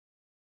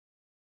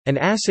An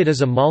acid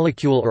is a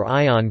molecule or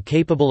ion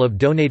capable of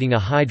donating a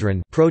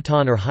hydron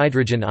proton or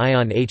hydrogen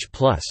ion H+,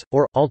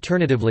 or,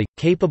 alternatively,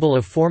 capable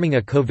of forming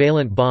a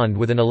covalent bond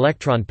with an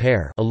electron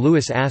pair, a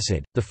Lewis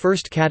acid. The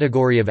first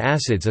category of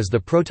acids is the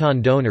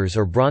proton donors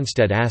or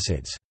Brønsted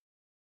acids.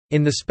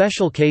 In the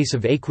special case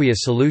of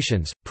aqueous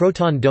solutions,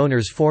 proton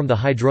donors form the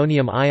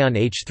hydronium ion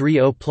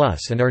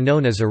H3O+ and are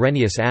known as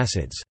Arrhenius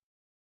acids.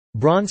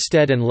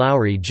 Brønsted and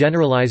Lowry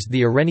generalized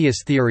the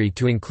Arrhenius theory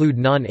to include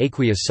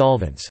non-aqueous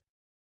solvents.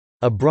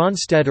 A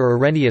Brønsted or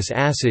Arrhenius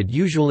acid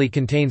usually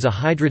contains a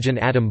hydrogen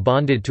atom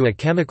bonded to a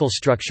chemical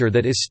structure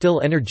that is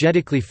still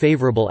energetically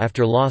favorable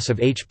after loss of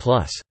H+.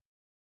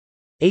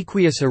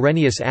 Aqueous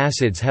Arrhenius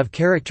acids have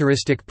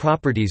characteristic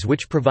properties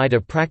which provide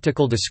a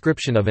practical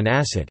description of an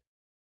acid.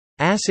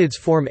 Acids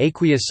form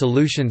aqueous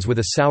solutions with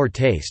a sour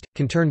taste,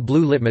 can turn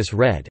blue litmus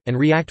red, and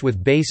react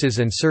with bases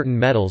and certain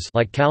metals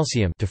like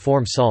calcium to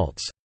form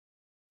salts.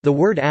 The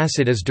word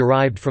acid is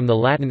derived from the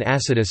Latin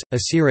acidus,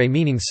 acere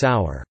meaning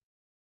sour.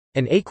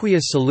 An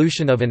aqueous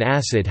solution of an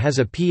acid has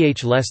a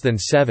pH less than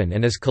 7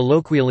 and is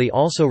colloquially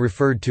also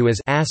referred to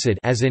as acid,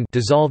 as in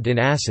dissolved in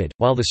acid,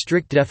 while the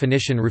strict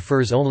definition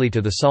refers only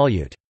to the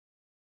solute.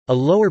 A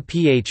lower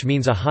pH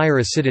means a higher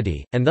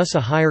acidity, and thus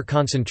a higher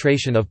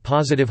concentration of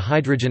positive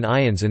hydrogen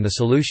ions in the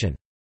solution.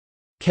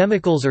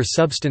 Chemicals or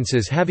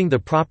substances having the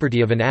property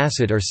of an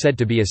acid are said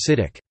to be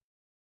acidic.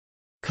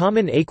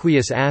 Common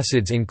aqueous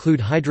acids include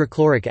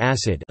hydrochloric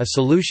acid, a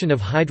solution of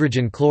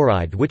hydrogen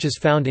chloride which is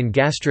found in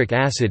gastric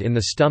acid in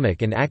the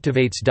stomach and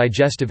activates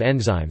digestive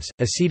enzymes,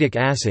 acetic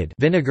acid,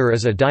 vinegar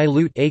is a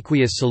dilute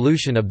aqueous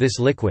solution of this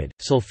liquid,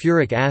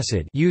 sulfuric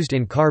acid used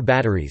in car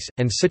batteries,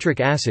 and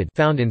citric acid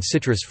found in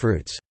citrus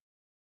fruits.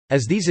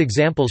 As these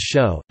examples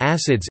show,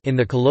 acids in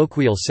the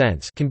colloquial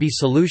sense can be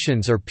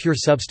solutions or pure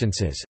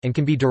substances, and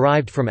can be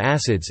derived from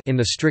acids in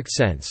the strict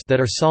sense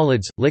that are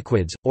solids,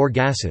 liquids, or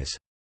gases.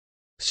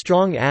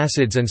 Strong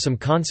acids and some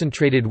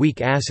concentrated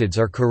weak acids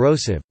are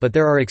corrosive, but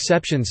there are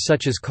exceptions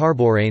such as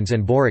carboranes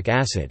and boric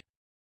acid.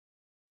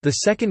 The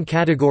second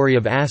category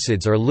of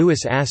acids are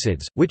Lewis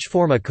acids, which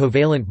form a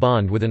covalent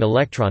bond with an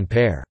electron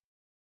pair.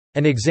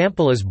 An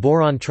example is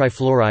boron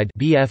trifluoride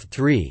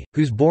 (Bf3),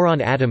 whose boron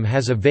atom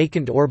has a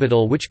vacant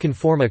orbital which can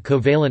form a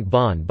covalent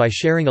bond by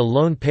sharing a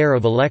lone pair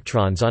of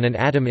electrons on an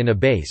atom in a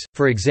base,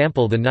 for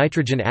example the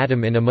nitrogen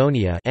atom in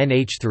ammonia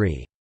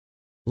NH3.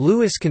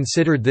 Lewis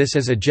considered this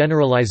as a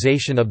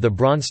generalization of the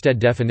Brønsted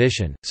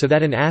definition, so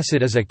that an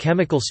acid is a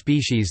chemical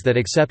species that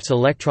accepts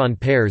electron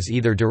pairs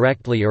either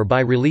directly or by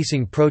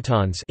releasing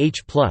protons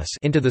H+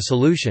 into the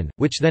solution,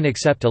 which then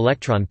accept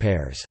electron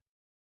pairs.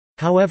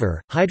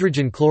 However,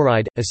 hydrogen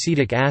chloride,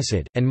 acetic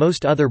acid, and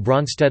most other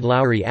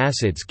Brønsted-Lowry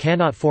acids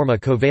cannot form a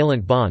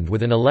covalent bond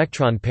with an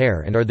electron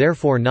pair and are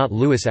therefore not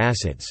Lewis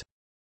acids.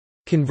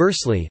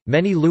 Conversely,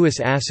 many Lewis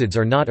acids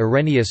are not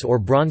Arrhenius or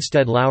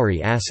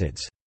Brønsted-Lowry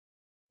acids.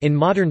 In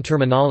modern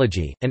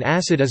terminology, an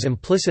acid is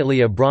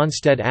implicitly a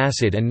Brønsted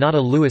acid and not a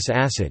Lewis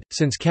acid,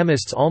 since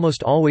chemists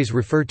almost always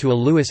refer to a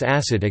Lewis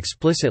acid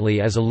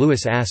explicitly as a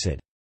Lewis acid.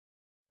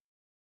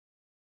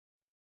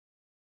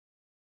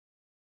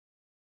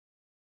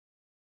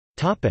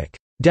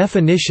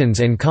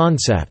 Definitions and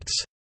concepts.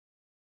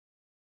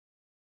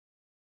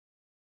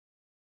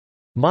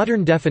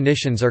 Modern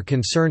definitions are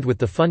concerned with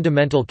the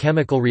fundamental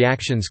chemical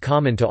reactions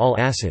common to all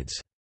acids.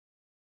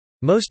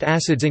 Most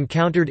acids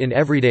encountered in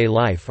everyday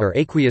life are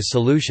aqueous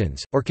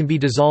solutions, or can be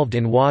dissolved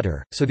in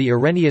water, so the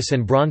Arrhenius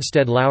and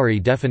Brønsted-Lowry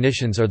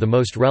definitions are the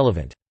most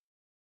relevant.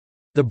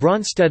 The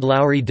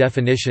Brønsted-Lowry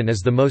definition is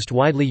the most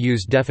widely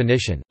used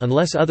definition.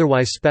 Unless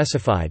otherwise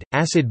specified,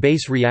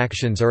 acid-base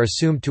reactions are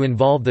assumed to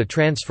involve the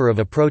transfer of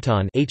a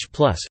proton H+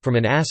 from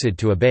an acid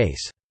to a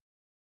base.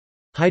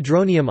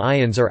 Hydronium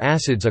ions are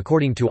acids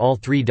according to all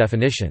three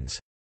definitions.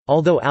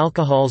 Although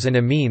alcohols and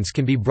amines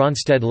can be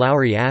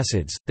Brønsted-Lowry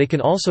acids, they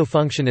can also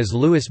function as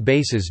Lewis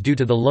bases due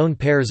to the lone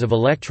pairs of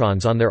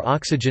electrons on their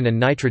oxygen and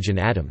nitrogen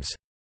atoms.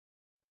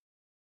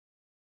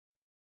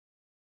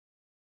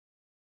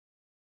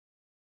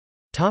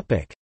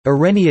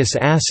 Arrhenius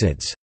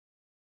acids.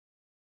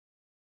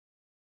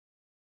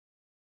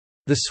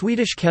 The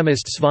Swedish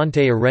chemist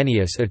Svante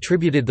Arrhenius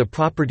attributed the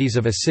properties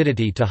of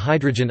acidity to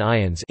hydrogen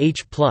ions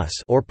H+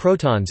 or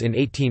protons in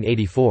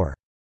 1884.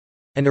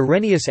 An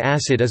Arrhenius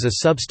acid is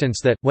a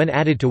substance that, when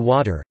added to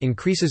water,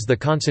 increases the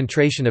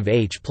concentration of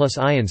H+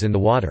 ions in the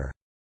water.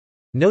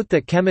 Note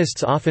that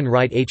chemists often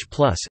write H+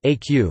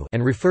 AQ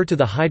and refer to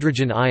the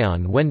hydrogen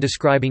ion when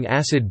describing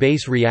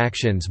acid-base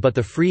reactions, but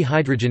the free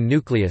hydrogen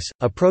nucleus,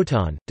 a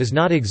proton, does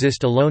not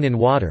exist alone in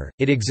water,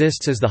 it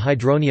exists as the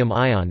hydronium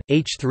ion,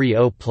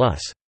 H3O+.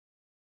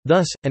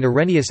 Thus, an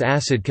Arrhenius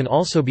acid can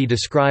also be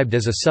described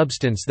as a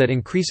substance that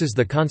increases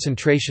the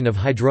concentration of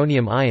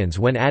hydronium ions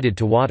when added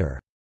to water.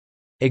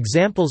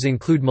 Examples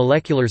include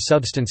molecular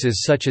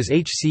substances such as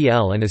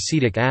HCl and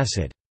acetic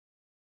acid.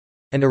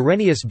 An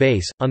Arrhenius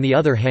base, on the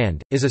other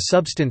hand, is a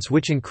substance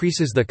which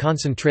increases the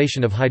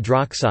concentration of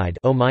hydroxide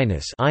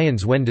O-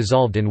 ions when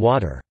dissolved in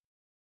water.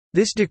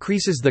 This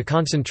decreases the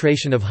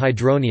concentration of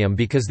hydronium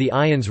because the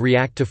ions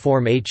react to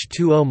form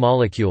H2O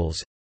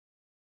molecules.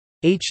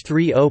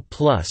 H3O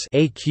plus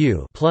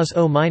Aq plus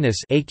O minus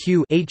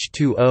Aq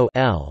H2O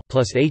L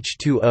plus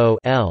H2O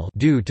L.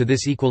 Due to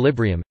this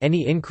equilibrium,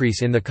 any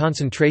increase in the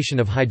concentration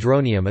of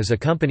hydronium is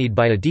accompanied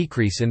by a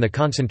decrease in the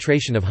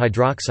concentration of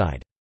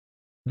hydroxide.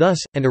 Thus,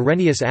 an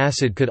Arrhenius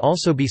acid could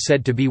also be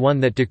said to be one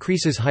that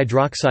decreases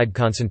hydroxide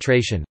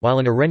concentration, while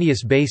an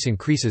Arrhenius base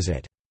increases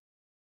it.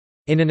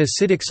 In an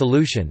acidic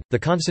solution, the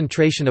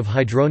concentration of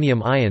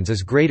hydronium ions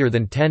is greater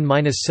than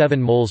 10⁻7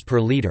 moles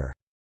per liter.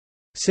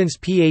 Since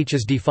pH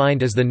is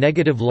defined as the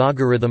negative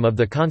logarithm of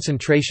the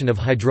concentration of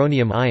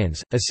hydronium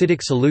ions,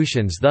 acidic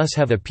solutions thus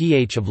have a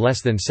pH of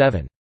less than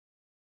 7.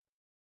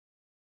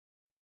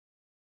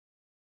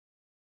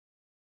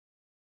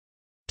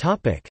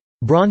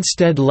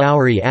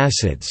 Brønsted-Lowry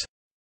acids.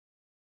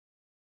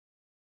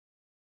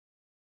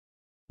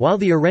 While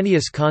the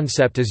Arrhenius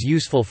concept is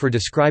useful for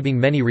describing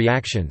many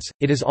reactions,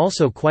 it is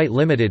also quite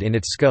limited in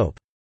its scope.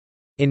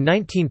 In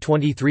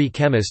 1923,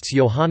 chemists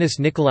Johannes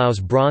Nicolaus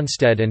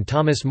Brønsted and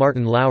Thomas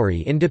Martin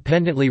Lowry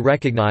independently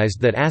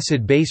recognized that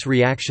acid-base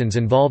reactions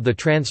involve the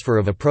transfer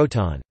of a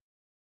proton.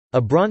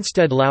 A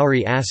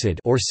Brønsted-Lowry acid,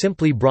 or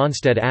simply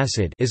Brønsted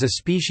acid, is a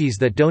species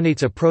that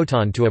donates a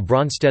proton to a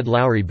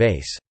Brønsted-Lowry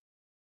base.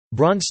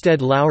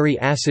 Brønsted-Lowry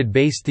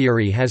acid-base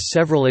theory has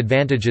several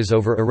advantages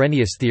over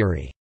Arrhenius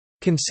theory.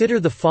 Consider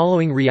the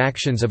following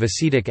reactions of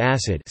acetic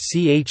acid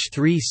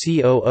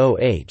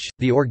CH3COOH,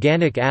 the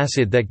organic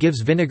acid that gives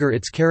vinegar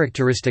its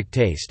characteristic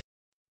taste.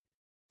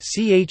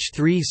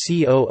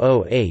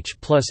 CH3COOH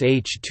plus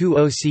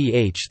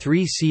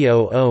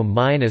H2OCH3COO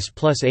minus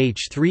plus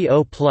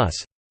H3O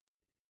plus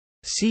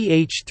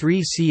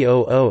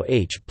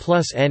CH3COOH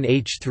plus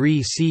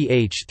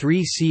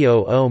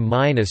NH3CH3COO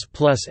minus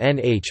plus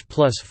NH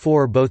plus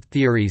 4. Both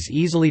theories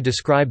easily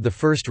describe the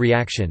first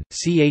reaction.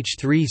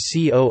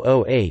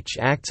 CH3COOH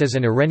acts as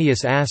an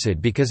Arrhenius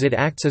acid because it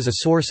acts as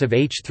a source of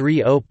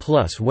H3O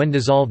plus when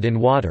dissolved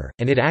in water,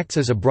 and it acts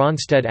as a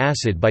Brønsted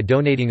acid by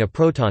donating a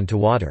proton to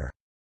water.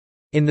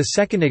 In the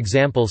second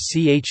example,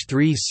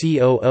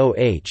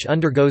 CH3COOH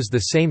undergoes the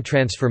same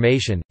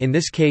transformation, in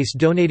this case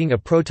donating a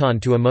proton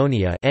to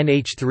ammonia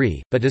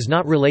NH3, but does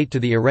not relate to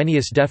the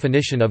Arrhenius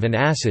definition of an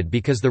acid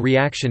because the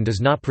reaction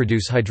does not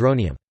produce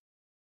hydronium.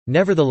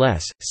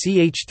 Nevertheless,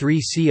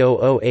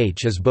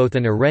 CH3COOH is both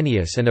an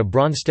Arrhenius and a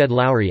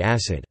Brønsted-Lowry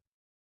acid.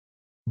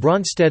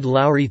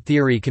 Brønsted-Lowry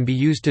theory can be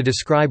used to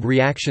describe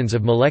reactions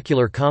of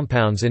molecular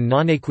compounds in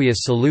nonaqueous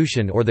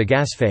solution or the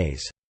gas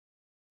phase.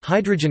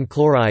 Hydrogen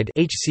chloride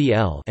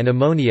 (HCl) and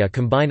ammonia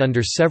combine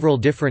under several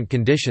different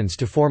conditions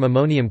to form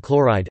ammonium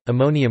chloride,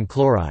 ammonium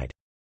chloride.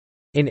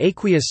 In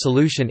aqueous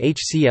solution,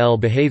 HCl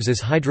behaves as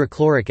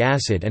hydrochloric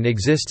acid and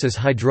exists as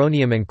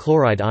hydronium and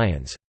chloride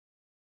ions.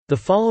 The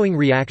following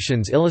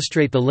reactions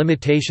illustrate the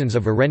limitations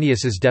of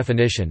Arrhenius's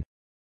definition.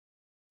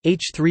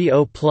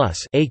 H3O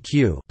plus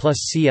Aq plus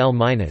Cl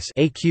minus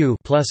Aq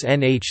plus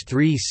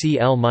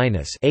NH3Cl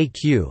minus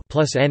Aq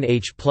plus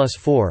NH plus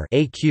 4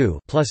 Aq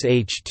plus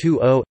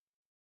H2O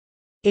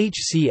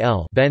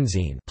HCl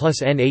benzene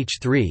plus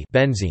NH3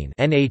 benzene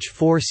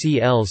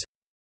NH4Cls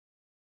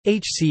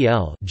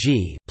HCl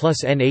G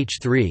plus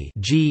NH3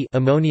 G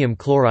ammonium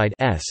chloride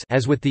S.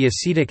 As with the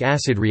acetic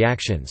acid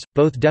reactions,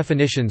 both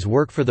definitions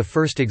work for the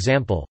first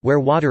example, where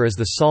water is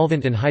the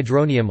solvent and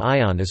hydronium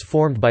ion is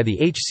formed by the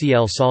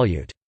HCl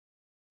solute.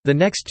 The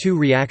next two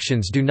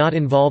reactions do not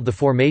involve the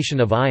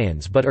formation of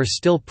ions but are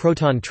still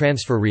proton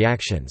transfer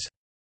reactions.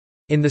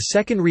 In the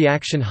second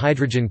reaction,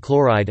 hydrogen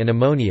chloride and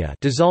ammonia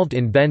dissolved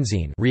in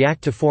benzene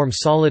react to form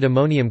solid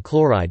ammonium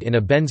chloride in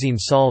a benzene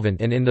solvent,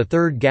 and in the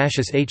third,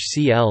 gaseous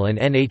HCl and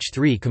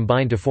NH3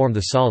 combine to form the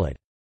solid.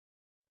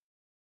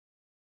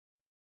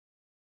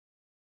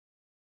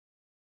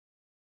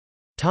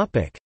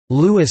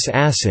 Lewis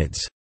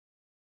acids.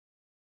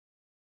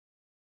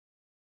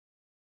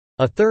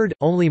 A third,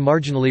 only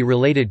marginally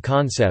related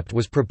concept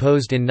was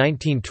proposed in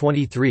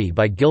 1923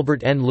 by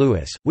Gilbert N.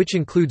 Lewis, which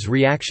includes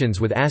reactions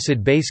with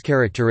acid-base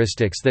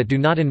characteristics that do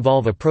not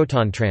involve a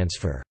proton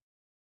transfer.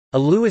 A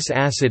Lewis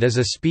acid is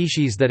a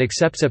species that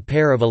accepts a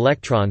pair of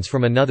electrons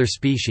from another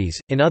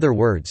species, in other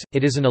words,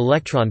 it is an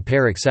electron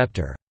pair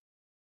acceptor.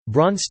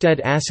 Brønsted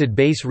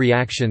acid-base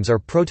reactions are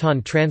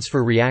proton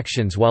transfer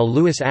reactions, while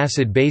Lewis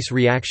acid-base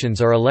reactions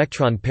are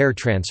electron pair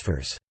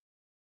transfers.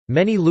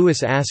 Many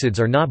Lewis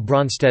acids are not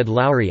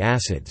Brønsted-Lowry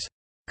acids.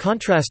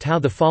 Contrast how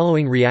the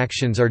following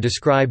reactions are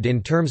described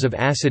in terms of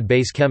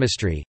acid-base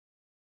chemistry.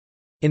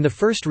 In the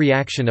first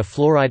reaction, a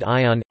fluoride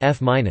ion,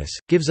 F-,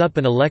 gives up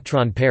an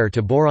electron pair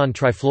to boron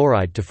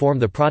trifluoride to form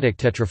the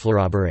product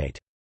tetrafluoroborate.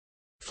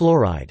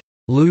 Fluoride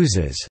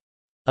loses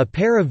a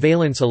pair of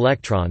valence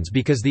electrons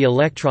because the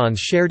electrons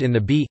shared in the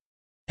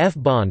B–F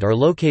bond are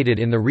located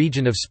in the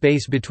region of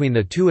space between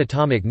the two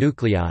atomic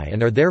nuclei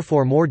and are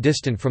therefore more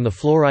distant from the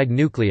fluoride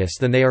nucleus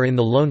than they are in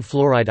the lone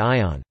fluoride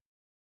ion.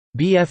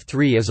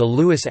 BF3 is a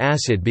Lewis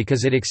acid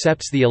because it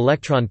accepts the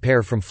electron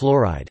pair from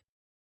fluoride.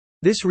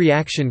 This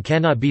reaction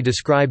cannot be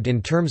described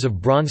in terms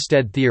of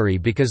Brønsted theory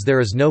because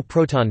there is no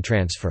proton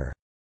transfer.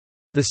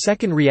 The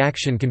second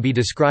reaction can be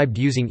described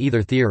using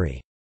either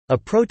theory. A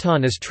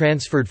proton is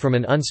transferred from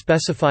an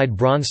unspecified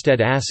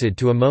Brønsted acid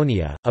to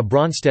ammonia, a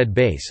Brønsted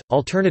base.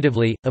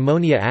 Alternatively,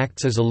 ammonia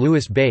acts as a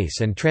Lewis base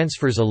and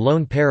transfers a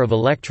lone pair of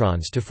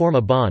electrons to form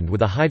a bond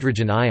with a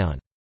hydrogen ion.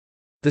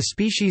 The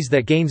species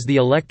that gains the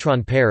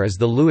electron pair is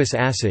the Lewis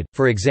acid.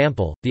 For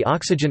example, the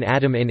oxygen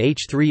atom in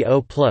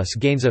H3O+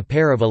 gains a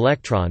pair of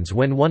electrons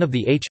when one of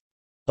the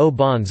H-O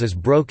bonds is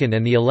broken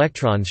and the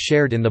electrons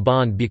shared in the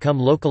bond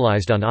become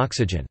localized on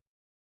oxygen.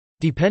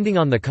 Depending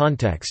on the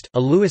context, a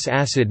Lewis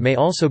acid may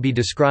also be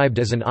described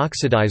as an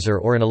oxidizer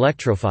or an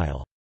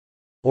electrophile.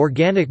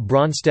 Organic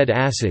Brønsted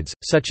acids,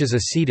 such as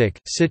acetic,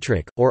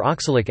 citric, or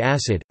oxalic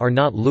acid, are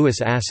not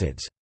Lewis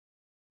acids.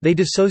 They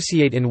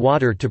dissociate in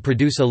water to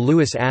produce a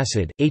Lewis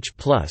acid, H+,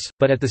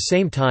 but at the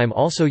same time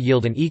also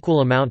yield an equal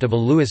amount of a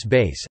Lewis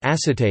base,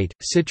 acetate,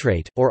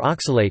 citrate, or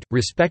oxalate,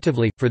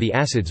 respectively, for the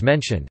acids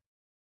mentioned.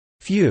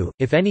 Few,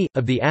 if any,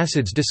 of the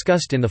acids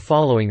discussed in the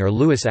following are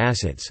Lewis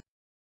acids.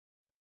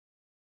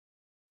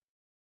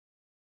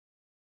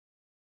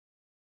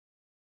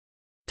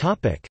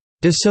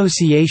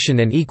 Dissociation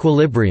and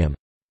equilibrium.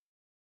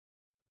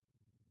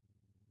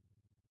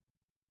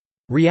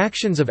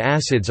 Reactions of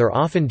acids are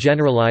often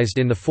generalized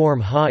in the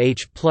form HA++,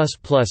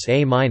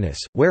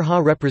 where Ha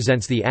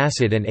represents the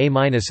acid and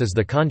A- is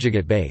the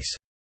conjugate base.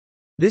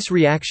 This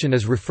reaction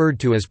is referred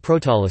to as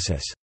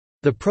protolysis.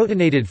 The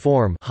protonated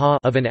form Ha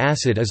of an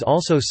acid is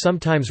also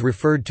sometimes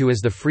referred to as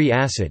the free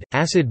acid.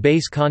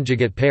 Acid-base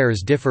conjugate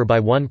pairs differ by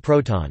one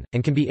proton,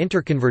 and can be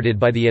interconverted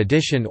by the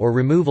addition or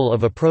removal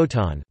of a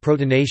proton,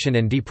 protonation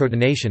and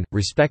deprotonation,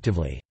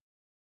 respectively.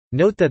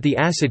 Note that the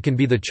acid can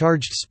be the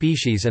charged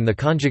species and the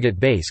conjugate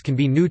base can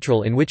be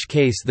neutral, in which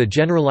case the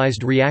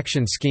generalized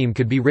reaction scheme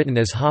could be written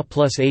as Ha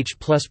plus H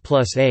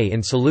plus A.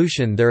 In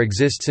solution, there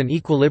exists an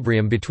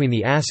equilibrium between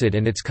the acid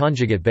and its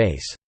conjugate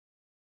base.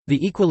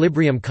 The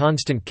equilibrium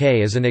constant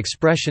K is an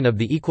expression of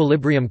the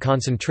equilibrium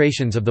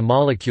concentrations of the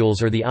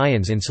molecules or the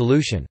ions in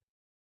solution.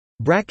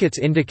 Brackets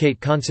indicate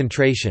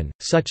concentration,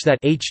 such that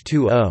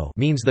H2O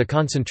means the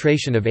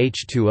concentration of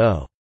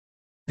H2O.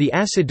 The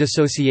acid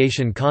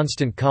dissociation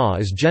constant Ka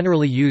is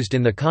generally used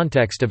in the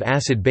context of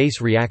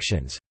acid-base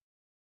reactions.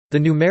 The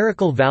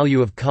numerical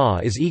value of Ka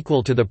is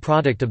equal to the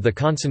product of the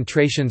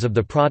concentrations of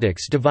the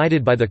products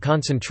divided by the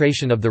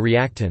concentration of the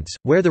reactants,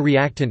 where the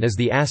reactant is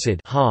the acid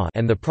Ha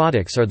and the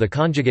products are the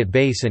conjugate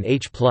base and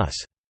H+.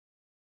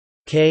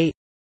 K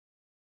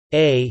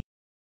A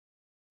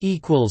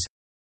equals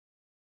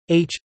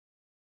H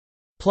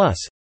plus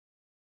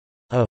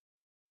A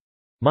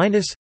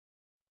minus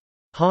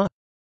Ha.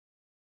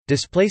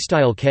 Display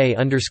style K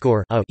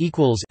underscore A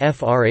equals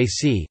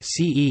frac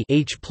CE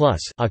H plus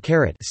A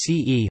caret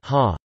CE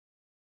Ha.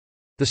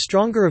 The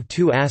stronger of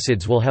two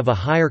acids will have a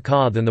higher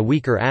Ka than the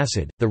weaker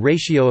acid. The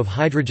ratio of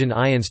hydrogen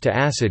ions to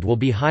acid will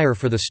be higher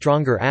for the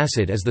stronger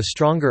acid, as the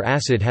stronger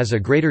acid has a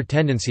greater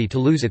tendency to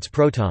lose its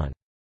proton.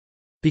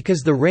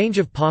 Because the range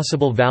of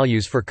possible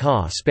values for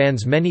Ka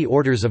spans many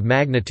orders of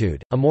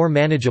magnitude, a more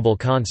manageable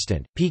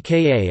constant,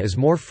 pKa, is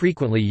more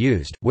frequently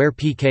used, where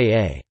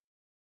pKa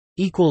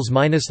equals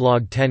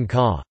 -log 10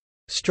 Ka.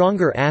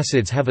 Stronger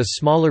acids have a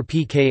smaller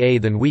pKa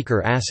than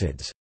weaker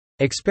acids.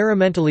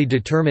 Experimentally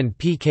determined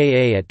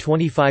pKa at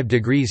 25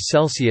 degrees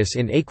Celsius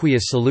in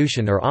aqueous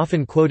solution are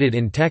often quoted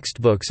in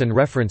textbooks and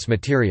reference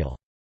material.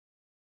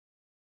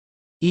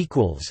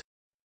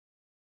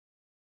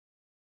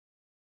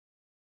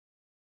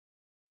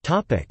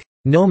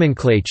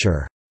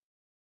 Nomenclature.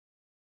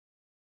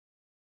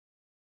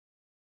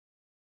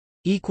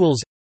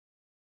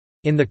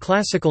 In the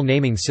classical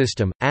naming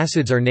system,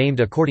 acids are named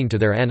according to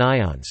their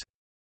anions.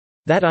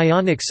 That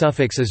ionic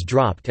suffix is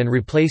dropped and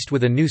replaced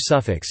with a new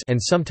suffix and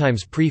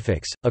sometimes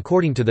prefix,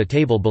 according to the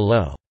table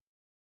below.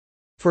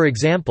 For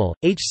example,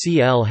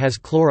 HCl has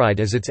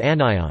chloride as its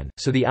anion,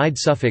 so the -ide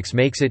suffix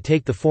makes it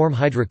take the form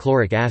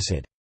hydrochloric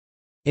acid.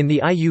 In the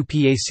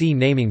IUPAC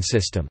naming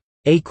system,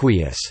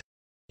 aqueous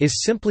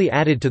is simply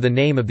added to the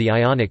name of the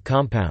ionic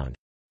compound.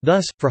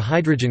 Thus, for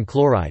hydrogen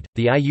chloride,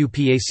 the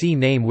IUPAC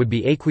name would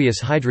be aqueous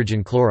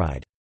hydrogen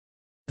chloride.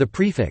 The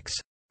prefix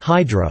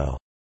hydro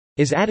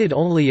is added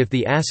only if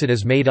the acid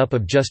is made up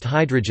of just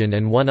hydrogen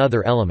and one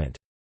other element.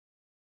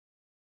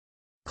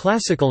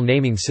 Classical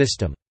naming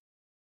system.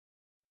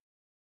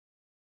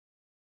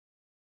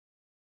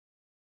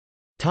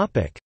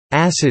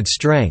 Acid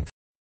strength.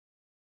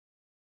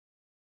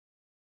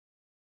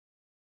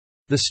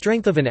 The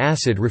strength of an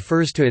acid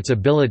refers to its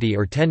ability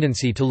or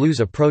tendency to lose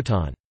a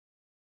proton.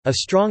 A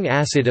strong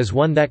acid is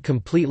one that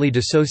completely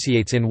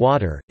dissociates in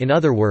water. In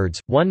other words,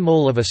 1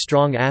 mole of a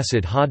strong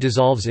acid Ha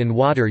dissolves in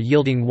water,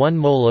 yielding 1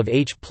 mole of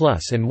H+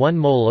 and 1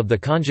 mole of the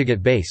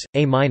conjugate base,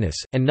 A-,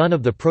 and none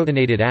of the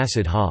protonated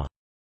acid Ha.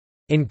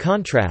 In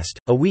contrast,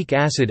 a weak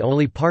acid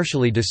only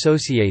partially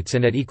dissociates,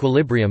 and at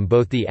equilibrium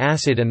both the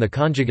acid and the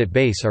conjugate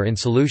base are in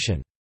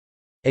solution.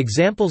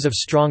 Examples of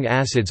strong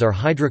acids are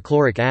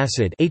hydrochloric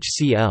acid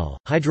HCl,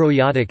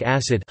 hydroiodic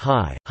acid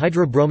Hi,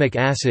 hydrobromic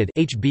acid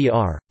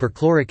HBr,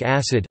 perchloric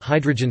acid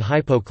hydrogen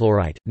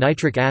hypochlorite,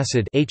 nitric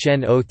acid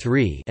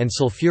HNO3, and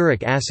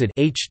sulfuric acid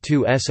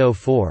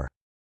H2SO4.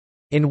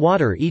 In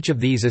water each of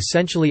these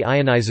essentially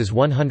ionizes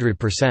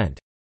 100%.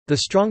 The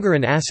stronger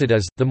an acid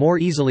is, the more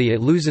easily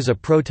it loses a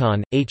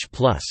proton, H+.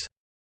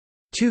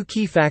 Two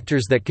key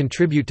factors that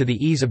contribute to the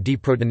ease of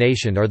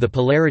deprotonation are the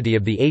polarity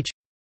of the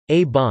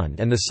H–A bond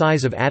and the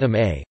size of atom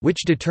A,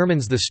 which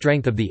determines the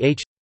strength of the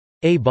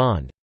H–A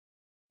bond.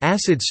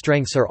 Acid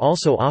strengths are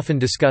also often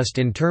discussed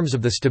in terms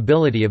of the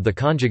stability of the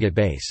conjugate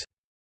base.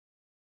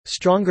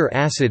 Stronger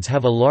acids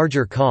have a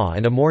larger Ca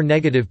and a more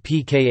negative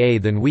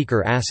pKa than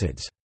weaker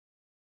acids.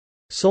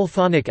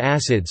 Sulfonic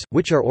acids,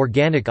 which are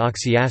organic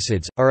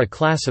oxyacids, are a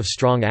class of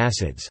strong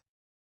acids.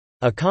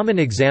 A common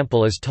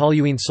example is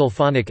toluene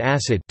sulfonic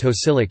acid,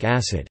 tosylic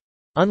acid.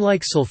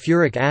 Unlike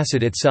sulfuric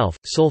acid itself,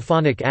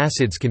 sulfonic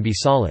acids can be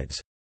solids.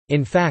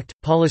 In fact,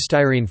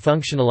 polystyrene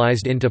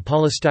functionalized into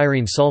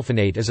polystyrene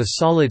sulfonate is a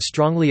solid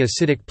strongly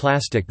acidic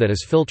plastic that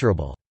is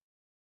filterable.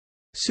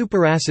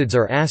 Superacids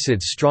are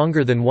acids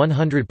stronger than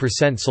 100%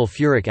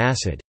 sulfuric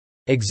acid.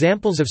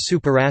 Examples of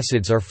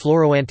superacids are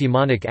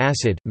fluoroantimonic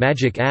acid,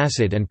 magic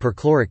acid and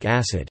perchloric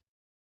acid.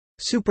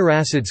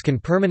 Superacids can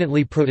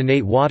permanently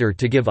protonate water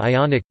to give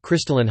ionic,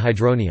 crystalline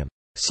hydronium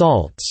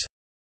salts.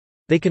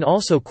 They can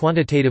also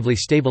quantitatively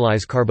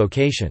stabilize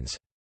carbocations.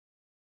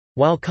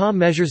 While Ca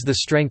measures the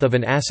strength of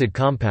an acid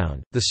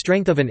compound, the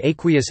strength of an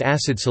aqueous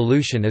acid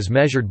solution is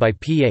measured by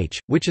pH,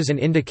 which is an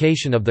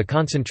indication of the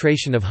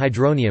concentration of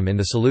hydronium in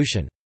the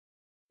solution.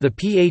 The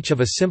pH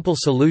of a simple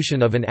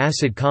solution of an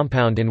acid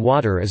compound in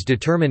water is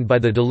determined by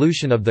the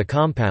dilution of the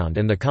compound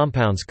and the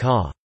compound's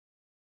Ca.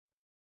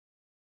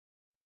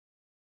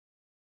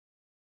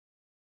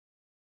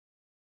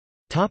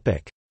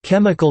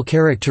 Chemical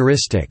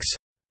characteristics.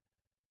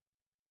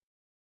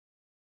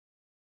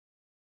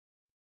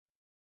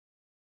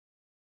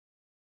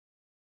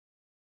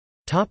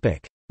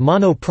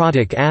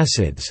 Monoprotic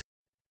acids.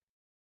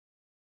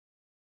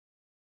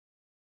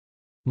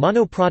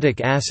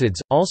 Monoprotic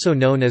acids, also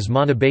known as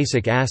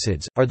monobasic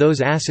acids, are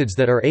those acids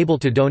that are able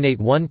to donate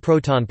one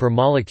proton per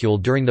molecule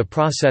during the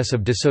process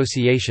of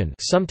dissociation,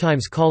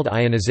 sometimes called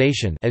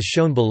ionization, as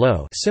shown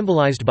below,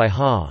 symbolized by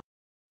Ha.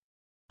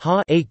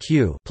 Ha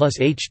Aq plus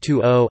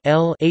H2O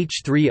L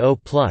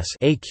H3O plus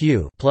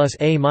Aq plus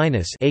A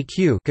minus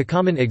Aq.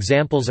 Common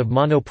examples of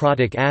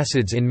monoprotic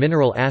acids in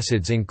mineral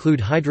acids include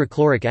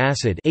hydrochloric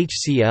acid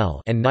HCl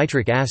and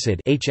nitric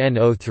acid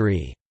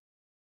HNO3.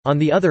 On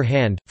the other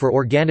hand, for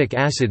organic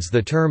acids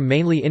the term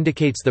mainly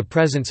indicates the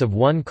presence of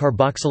one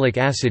carboxylic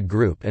acid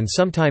group, and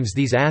sometimes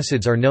these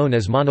acids are known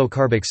as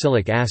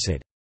monocarboxylic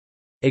acid.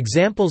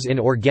 Examples in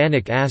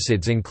organic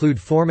acids include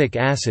formic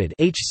acid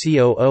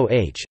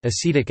HCOOH,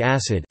 acetic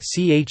acid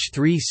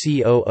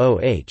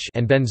CH3COOH,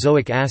 and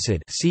benzoic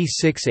acid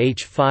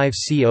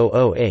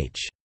C6H5COOH.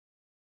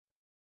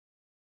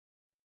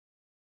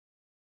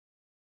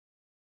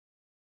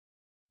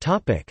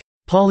 Topic: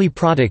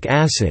 Polyprotic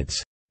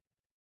acids.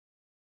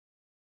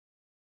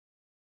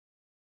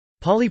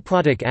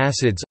 Polyprotic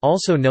acids,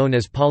 also known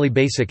as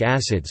polybasic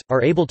acids,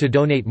 are able to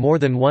donate more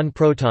than one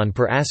proton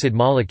per acid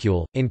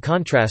molecule, in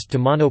contrast to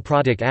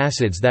monoprotic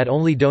acids that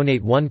only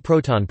donate one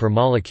proton per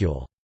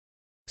molecule.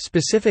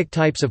 Specific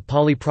types of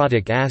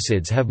polyprotic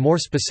acids have more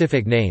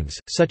specific names,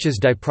 such as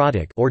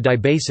diprotic or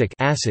dibasic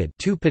acid,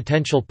 2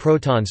 potential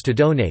protons to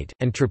donate,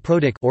 and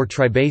triprotic or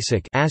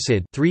tribasic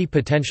acid, 3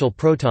 potential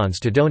protons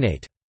to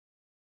donate.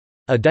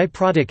 A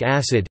diprotic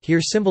acid,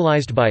 here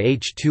symbolized by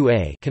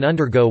H2A, can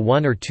undergo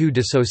one or two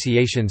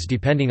dissociations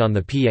depending on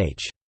the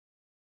pH.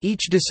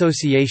 Each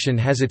dissociation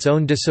has its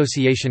own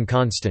dissociation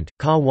constant,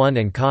 Ca1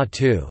 and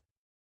Ca2.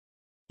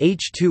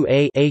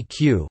 H2A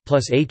Aq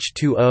plus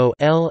H2O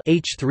L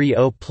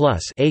H3O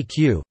plus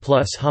Aq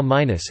plus Ha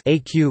minus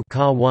Aq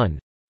Ca1.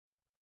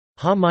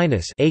 Ha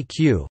minus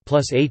Aq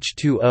plus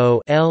H2O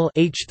L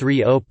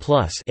H3O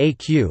plus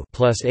Aq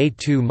plus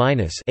A2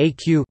 minus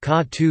Aq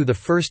Ca2. The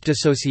first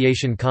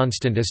dissociation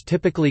constant is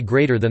typically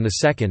greater than the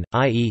second,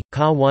 i.e.,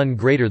 Ca1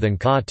 greater than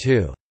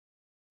Ca2.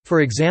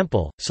 For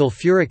example,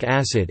 sulfuric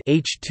acid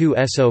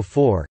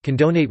H2SO4 can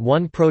donate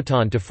one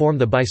proton to form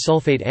the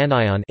bisulfate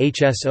anion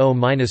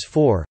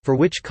HSO-4, for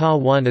which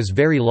Ca1 is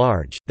very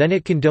large, then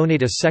it can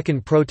donate a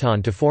second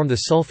proton to form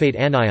the sulfate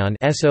anion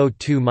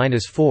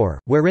SO2-4,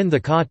 wherein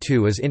the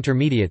Ca2 is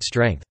intermediate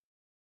strength.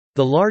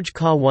 The large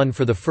Ca1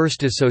 for the first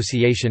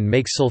dissociation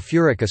makes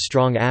sulfuric a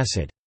strong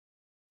acid.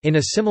 In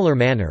a similar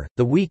manner,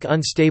 the weak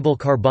unstable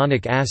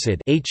carbonic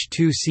acid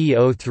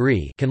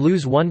H2CO3 can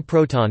lose one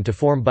proton to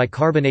form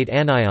bicarbonate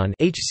anion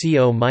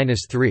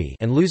HCO-3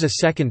 and lose a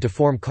second to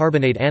form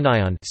carbonate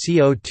anion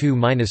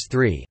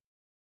CO2-3.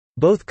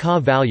 Both Ca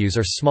values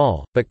are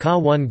small, but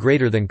Ca1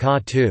 greater than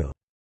Ca2.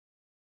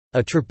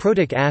 A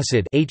triprotic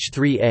acid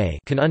H3A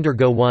can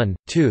undergo 1,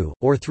 2,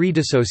 or 3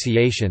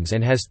 dissociations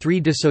and has 3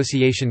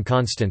 dissociation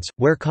constants,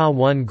 where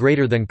Ca1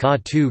 greater than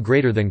Ca2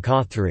 greater than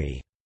Ca3.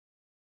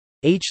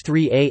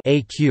 H3A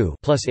Aq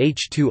plus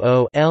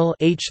H2O L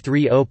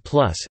H3O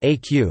plus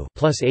Aq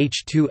plus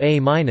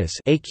H2A minus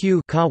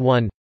Aq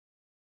Ca1.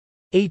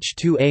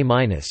 H2A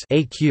minus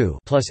Aq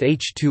plus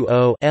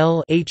H2O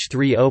L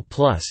H3O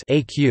plus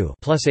Aq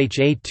plus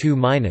Ha2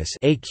 minus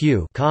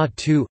Aq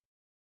Ca2.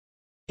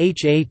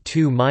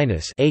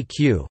 Ha2-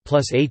 Aq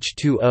plus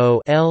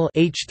H2O L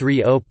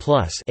H3O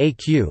plus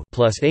Aq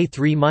plus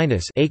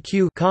A3-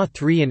 Aq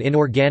Ca3. An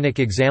inorganic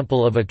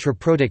example of a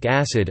triprotic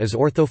acid is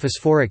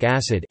orthophosphoric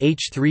acid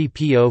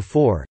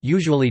H3PO4,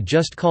 usually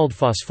just called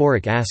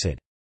phosphoric acid.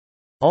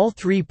 All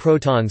three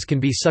protons can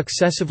be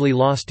successively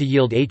lost to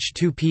yield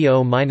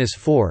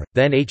H2PO-4,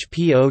 then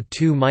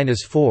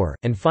HPO2-4,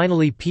 and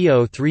finally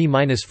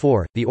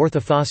PO3-4, the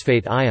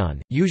orthophosphate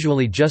ion,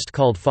 usually just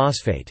called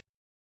phosphate.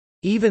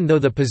 Even though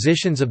the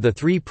positions of the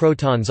three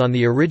protons on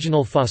the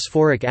original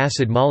phosphoric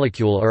acid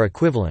molecule are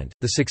equivalent,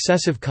 the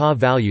successive Ca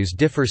values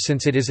differ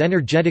since it is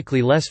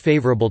energetically less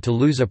favorable to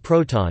lose a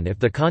proton if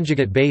the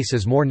conjugate base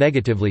is more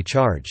negatively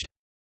charged.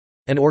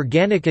 An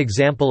organic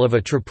example of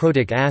a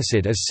triprotic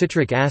acid is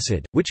citric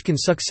acid, which can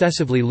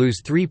successively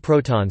lose three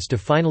protons to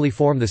finally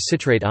form the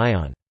citrate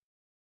ion.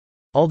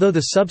 Although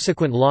the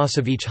subsequent loss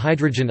of each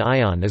hydrogen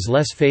ion is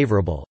less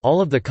favorable,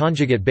 all of the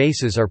conjugate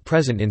bases are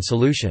present in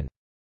solution.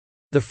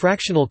 The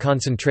fractional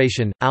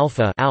concentration,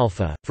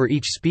 alpha, for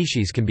each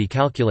species can be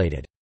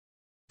calculated.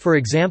 For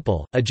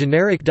example, a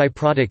generic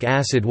diprotic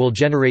acid will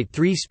generate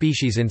three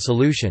species in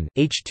solution,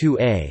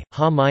 H2A,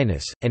 Ha-,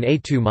 and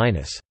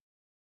A2-.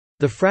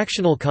 The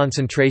fractional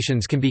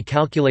concentrations can be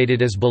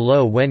calculated as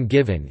below when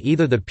given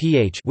either the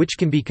pH, which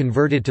can be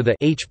converted to the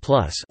H+,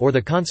 or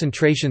the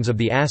concentrations of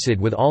the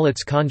acid with all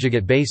its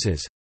conjugate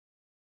bases.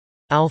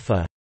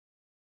 Alpha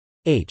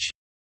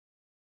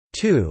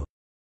H2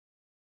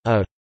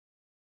 A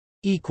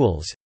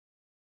equals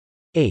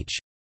H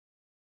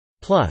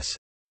plus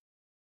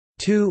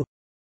 2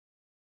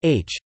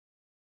 H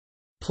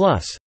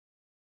plus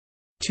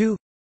 2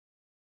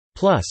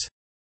 plus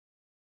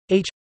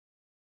H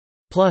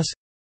plus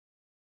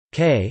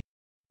K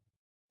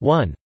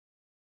 1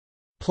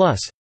 plus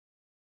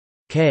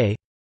K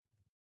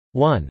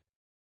 1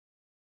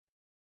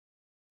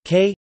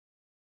 K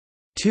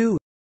 2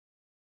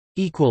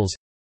 equals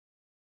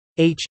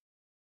H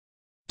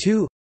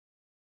 2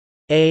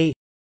 A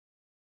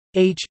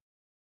H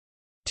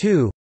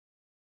 2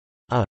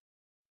 A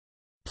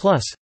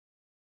plus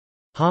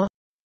Ha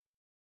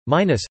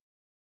minus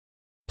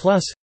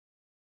plus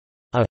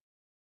A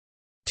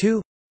 2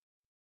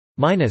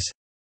 minus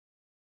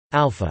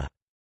alpha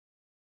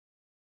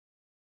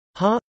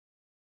Ha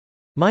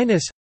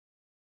minus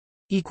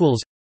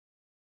equals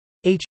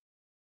H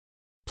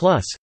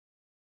plus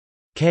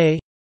K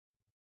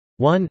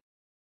 1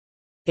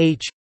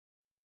 H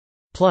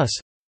plus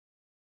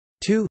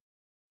 2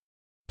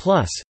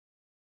 plus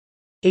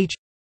H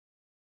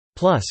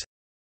plus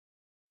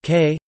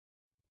K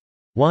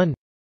 1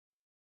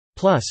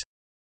 plus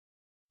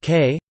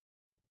K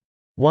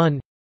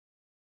 1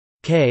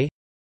 K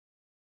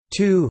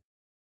 2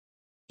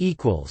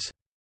 equals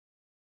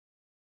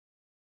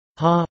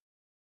Ha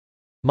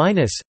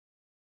minus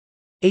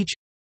H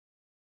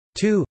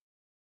 2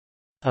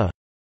 A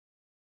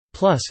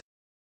plus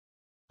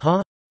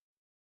Ha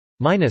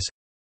minus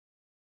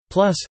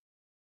plus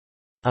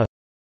A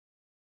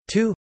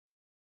 2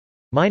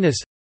 minus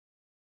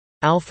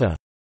alpha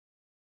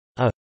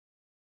A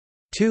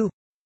 2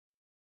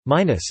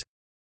 minus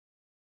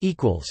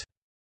equals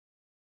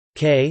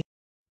K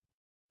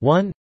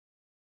 1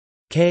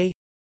 K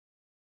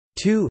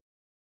 2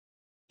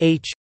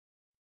 H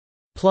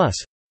plus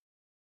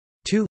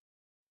 2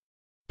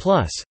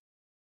 plus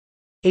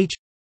H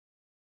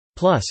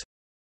plus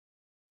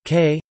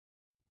K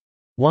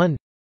 1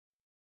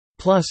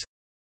 plus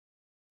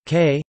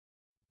K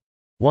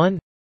 1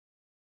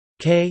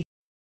 K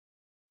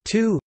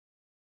 2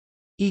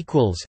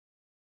 equals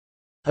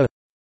A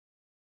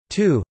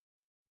 2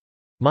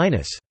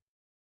 minus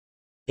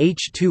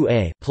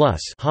H2A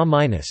plus Ha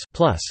minus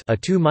plus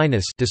A2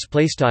 minus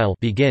display style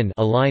begin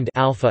aligned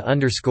alpha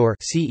underscore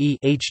CE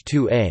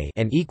H2A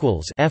and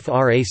equals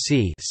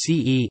frac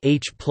CE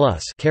H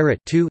plus caret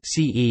 2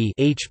 CE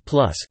H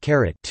plus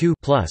caret 2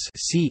 plus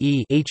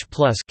CE H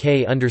plus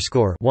K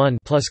underscore 1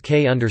 plus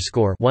K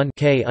underscore 1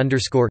 K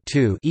underscore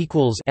 2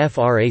 equals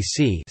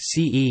frac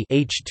CE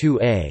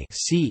H2A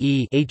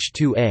CE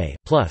H2A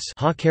plus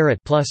Ha caret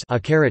plus A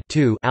caret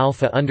 2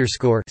 alpha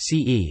underscore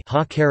CE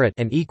Ha caret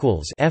and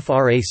equals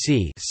frac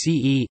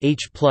CE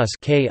H plus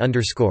K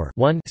underscore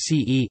 1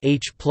 CE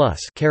H plus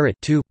caret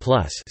 2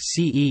 plus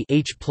CE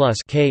H plus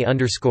K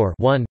underscore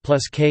 1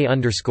 plus K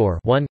underscore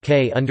 1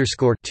 K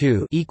underscore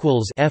 2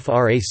 equals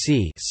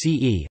frac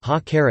CE Ha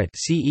caret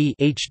CE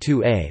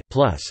H2A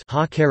plus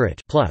Ha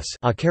caret plus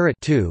A caret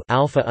 2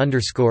 alpha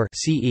underscore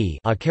CE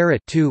A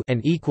caret 2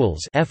 and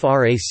equals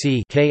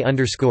frac K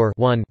underscore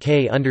 1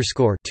 K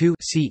underscore 2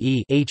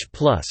 CE H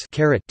plus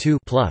caret 2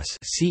 plus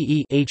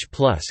CE H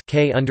plus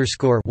K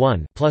underscore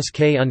 1 plus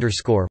K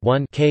underscore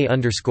 1 K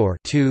underscore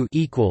 2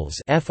 equals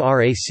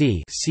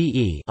frac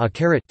CE A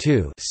caret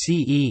 2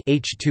 CE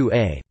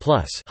H2A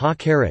plus Ha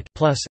caret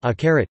plus A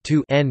caret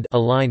 2 end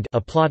aligned.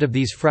 A plot of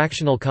these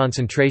fractional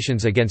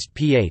concentrations against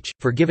pH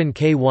for given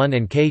K1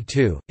 and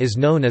K2 is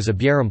known as a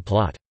Bjerrum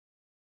plot.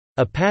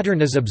 A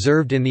pattern is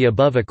observed in the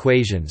above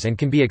equations and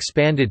can be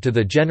expanded to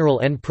the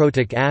general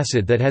N-protic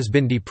acid that has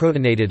been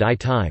deprotonated I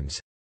times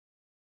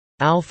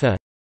alpha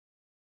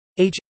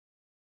H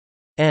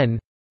N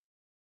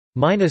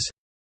minus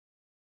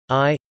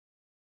I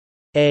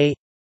A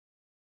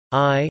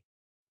I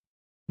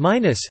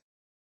minus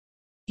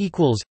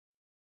equals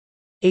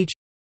H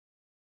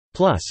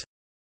plus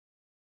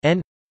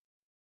N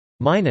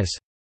minus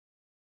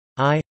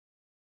I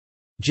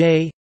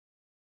J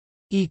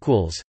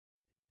equals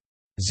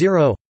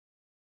 0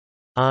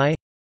 I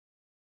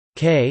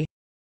K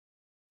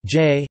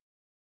J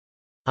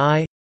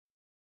I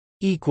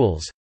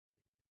equals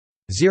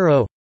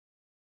 0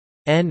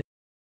 N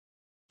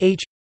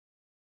H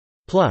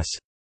plus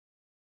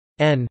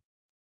N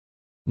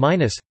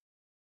minus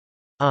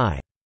I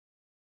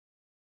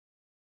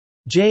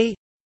J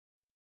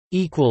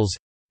equals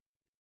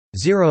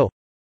 0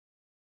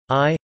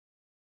 I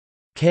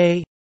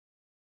K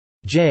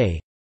J.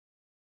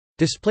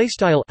 Display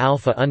style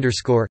alpha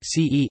underscore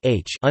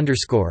CEH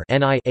underscore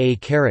NI a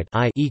caret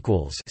I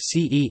equals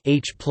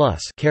CEH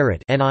plus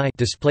caret NI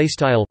display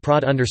style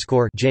prod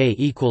underscore J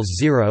equals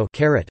 0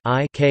 caret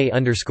I K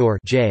underscore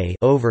J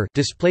over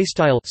display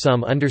style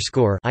sum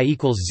underscore I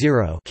equals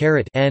 0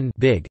 caret N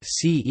big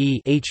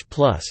CEH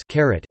plus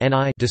caret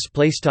NI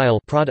display style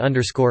prod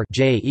underscore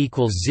J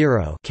equals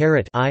 0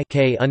 caret I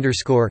K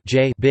underscore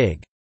J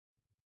big,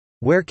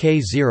 where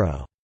K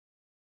 0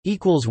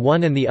 equals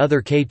 1 and the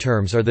other K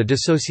terms are the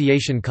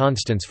dissociation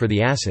constants for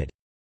the acid.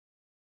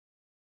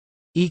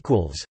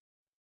 Equals.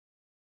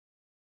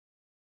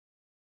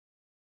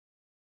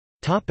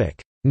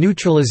 Topic: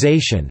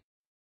 Neutralization.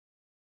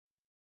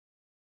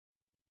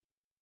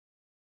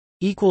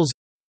 Equals.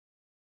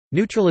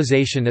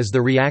 Neutralization is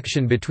the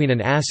reaction between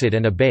an acid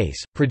and a base,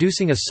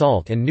 producing a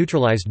salt and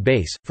neutralized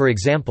base. For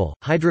example,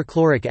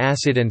 hydrochloric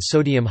acid and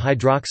sodium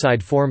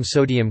hydroxide form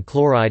sodium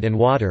chloride and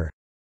water.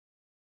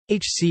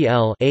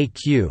 HCl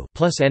AQ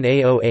plus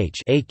NaOH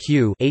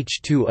AQ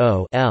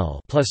H2O L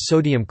plus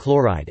sodium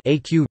chloride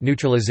AQ.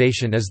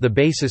 Neutralization is the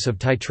basis of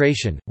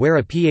titration, where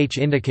a pH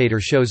indicator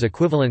shows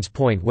equivalence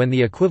point when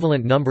the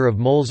equivalent number of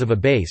moles of a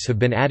base have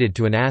been added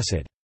to an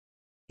acid.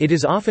 It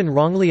is often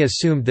wrongly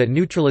assumed that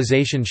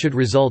neutralization should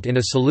result in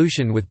a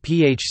solution with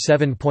pH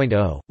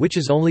 7.0, which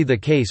is only the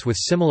case with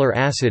similar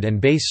acid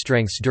and base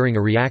strengths during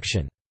a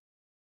reaction.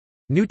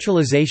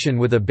 Neutralization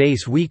with a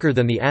base weaker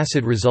than the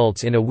acid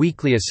results in a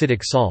weakly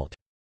acidic salt.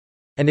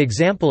 An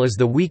example is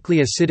the weakly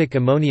acidic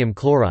ammonium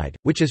chloride,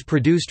 which is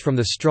produced from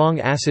the strong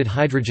acid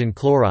hydrogen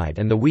chloride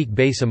and the weak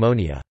base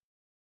ammonia.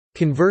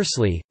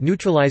 Conversely,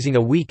 neutralizing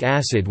a weak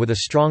acid with a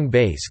strong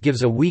base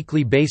gives a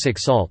weakly basic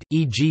salt,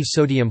 e.g.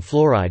 sodium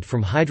fluoride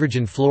from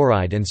hydrogen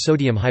fluoride and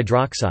sodium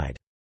hydroxide.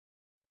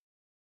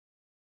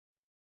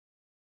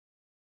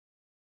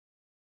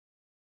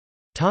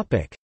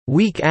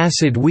 Weak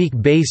acid-weak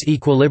base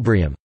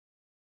equilibrium.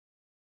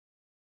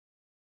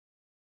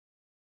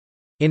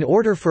 In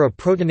order for a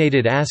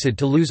protonated acid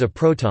to lose a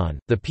proton,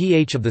 the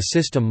pH of the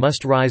system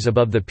must rise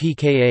above the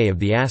pKa of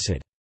the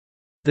acid.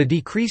 The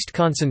decreased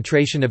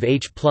concentration of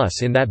H+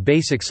 in that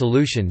basic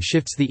solution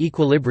shifts the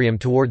equilibrium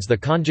towards the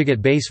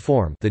conjugate base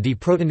form, the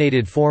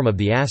deprotonated form of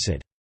the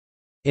acid.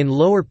 In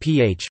lower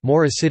pH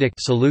more acidic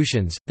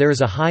solutions, there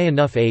is a high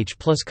enough H+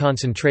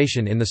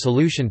 concentration in the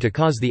solution to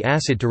cause the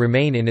acid to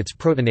remain in its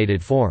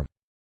protonated form.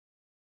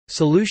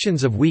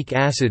 Solutions of weak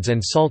acids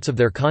and salts of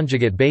their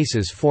conjugate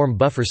bases form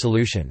buffer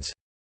solutions.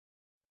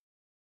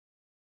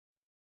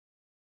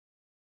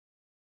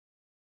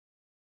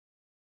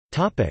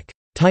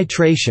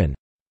 Titration.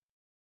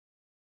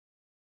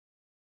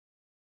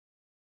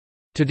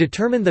 To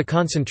determine the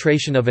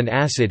concentration of an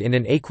acid in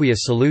an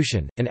aqueous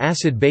solution, an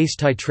acid-base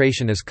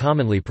titration is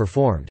commonly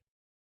performed.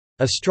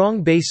 A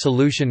strong base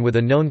solution with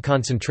a known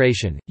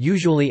concentration,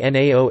 usually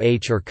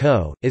NaOH or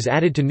CO, is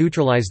added to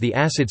neutralize the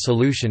acid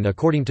solution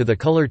according to the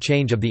color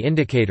change of the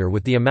indicator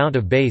with the amount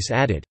of base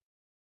added.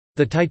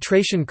 The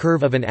titration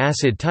curve of an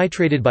acid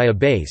titrated by a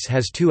base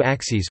has two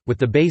axes, with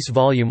the base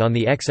volume on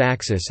the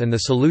x-axis and the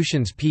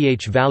solution's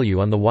pH value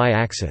on the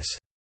y-axis.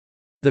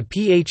 The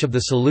pH of the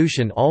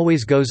solution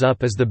always goes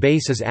up as the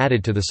base is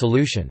added to the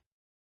solution.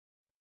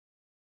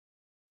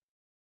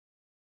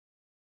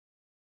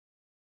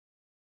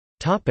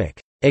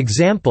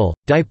 Example,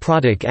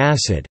 diprotic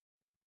acid.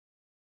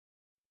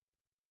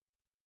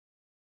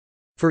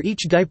 For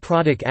each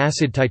diprotic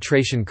acid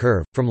titration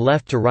curve, from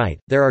left to right,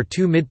 there are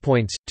two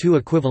midpoints, two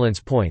equivalence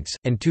points,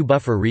 and two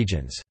buffer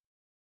regions.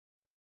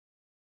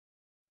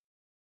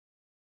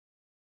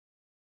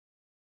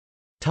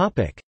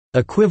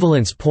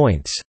 Equivalence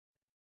points.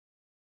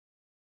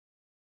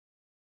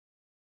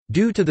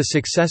 Due to the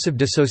successive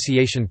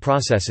dissociation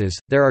processes,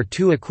 there are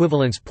two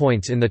equivalence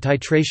points in the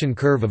titration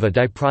curve of a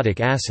diprotic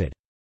acid.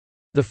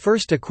 The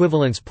first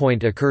equivalence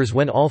point occurs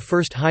when all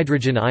first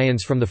hydrogen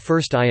ions from the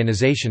first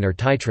ionization are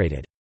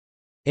titrated.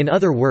 In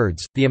other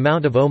words, the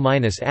amount of O-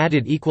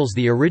 added equals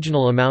the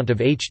original amount of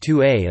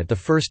H2A at the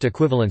first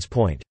equivalence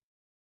point.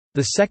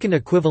 The second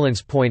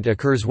equivalence point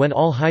occurs when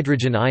all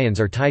hydrogen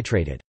ions are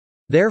titrated.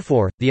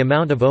 Therefore, the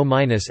amount of O-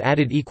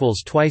 added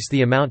equals twice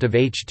the amount of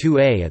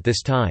H2A at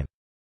this time.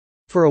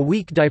 For a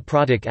weak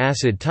diprotic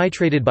acid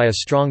titrated by a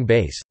strong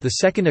base, the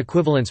second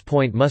equivalence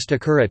point must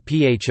occur at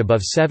pH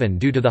above 7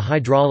 due to the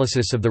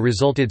hydrolysis of the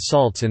resulted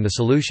salts in the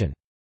solution.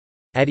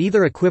 At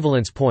either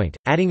equivalence point,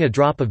 adding a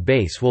drop of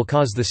base will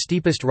cause the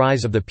steepest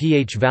rise of the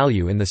pH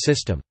value in the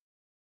system.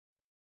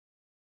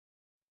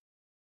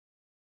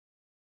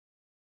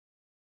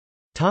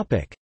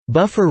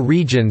 Buffer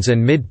regions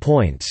and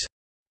midpoints.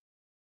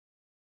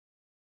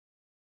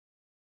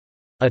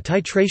 A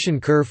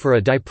titration curve for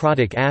a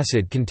diprotic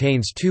acid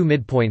contains two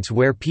midpoints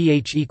where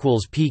pH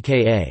equals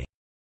pKa.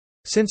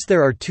 Since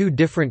there are two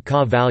different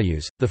Ka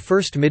values, the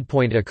first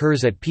midpoint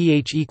occurs at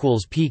pH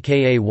equals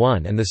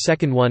pKa1 and the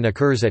second one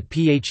occurs at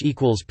pH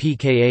equals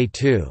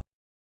pKa2.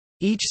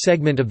 Each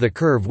segment of the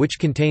curve which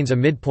contains a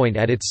midpoint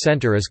at its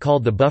center is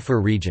called the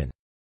buffer region.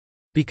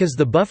 Because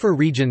the buffer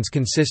regions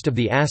consist of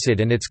the acid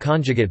and its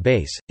conjugate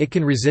base, it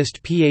can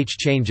resist pH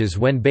changes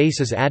when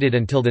base is added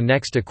until the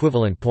next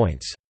equivalent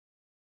points.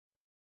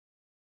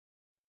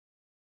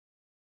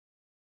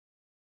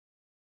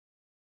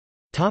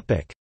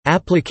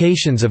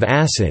 Applications of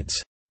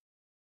acids.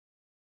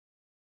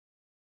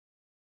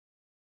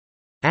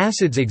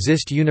 Acids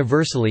exist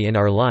universally in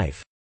our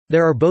life.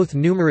 There are both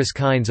numerous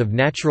kinds of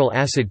natural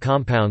acid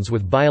compounds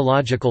with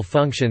biological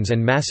functions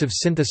and massive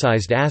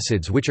synthesized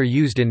acids which are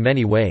used in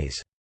many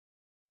ways.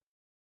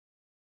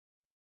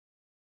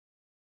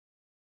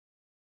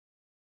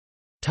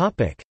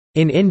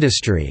 In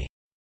industry.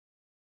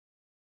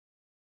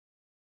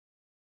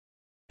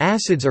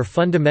 Acids are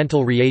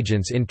fundamental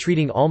reagents in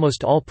treating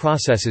almost all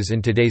processes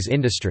in today's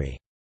industry.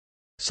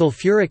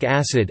 Sulfuric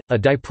acid, a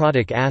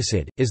diprotic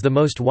acid, is the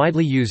most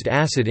widely used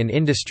acid in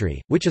industry,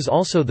 which is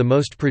also the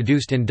most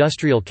produced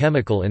industrial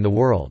chemical in the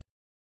world.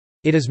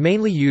 It is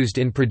mainly used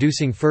in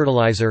producing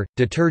fertilizer,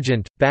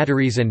 detergent,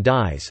 batteries and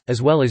dyes,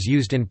 as well as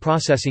used in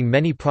processing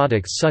many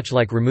products such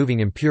like removing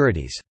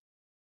impurities.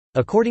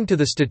 According to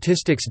the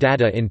statistics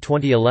data in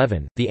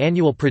 2011, the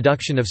annual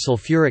production of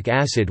sulfuric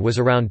acid was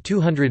around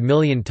 200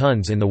 million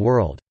tons in the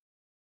world.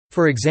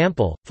 For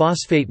example,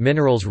 phosphate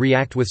minerals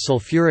react with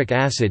sulfuric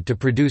acid to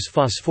produce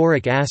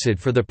phosphoric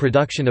acid for the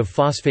production of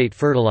phosphate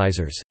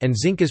fertilizers, and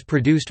zinc is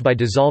produced by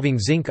dissolving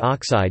zinc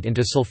oxide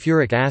into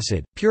sulfuric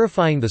acid,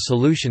 purifying the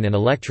solution and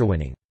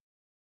electrowinning.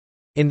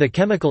 In the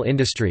chemical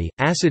industry,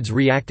 acids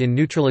react in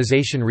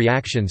neutralization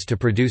reactions to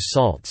produce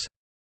salts.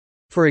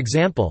 For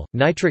example,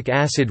 nitric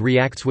acid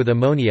reacts with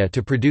ammonia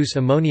to produce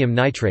ammonium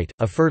nitrate,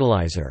 a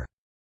fertilizer.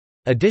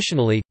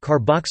 Additionally,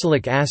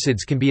 carboxylic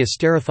acids can be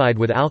esterified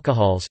with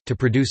alcohols, to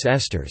produce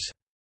esters.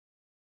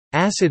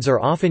 Acids are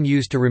often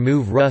used to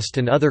remove rust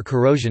and other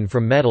corrosion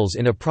from metals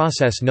in a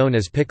process known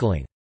as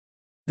pickling.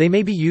 They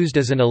may be used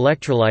as an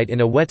electrolyte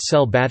in a wet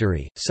cell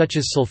battery, such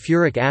as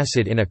sulfuric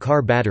acid in a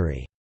car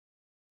battery.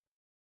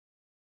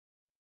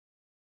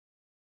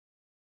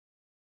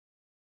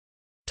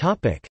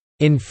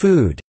 In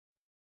food.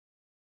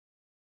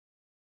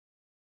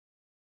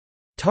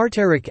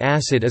 Tartaric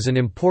acid is an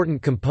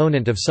important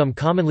component of some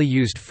commonly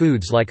used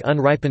foods like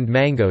unripened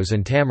mangoes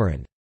and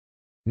tamarind.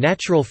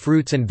 Natural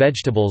fruits and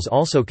vegetables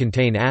also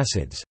contain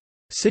acids.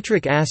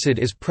 Citric acid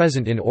is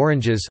present in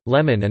oranges,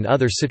 lemon and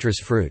other citrus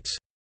fruits.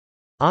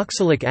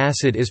 Oxalic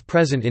acid is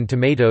present in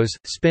tomatoes,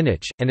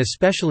 spinach, and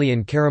especially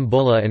in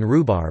carambola and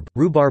rhubarb.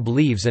 Rhubarb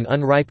leaves and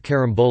unripe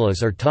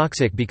carambolas are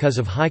toxic because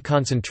of high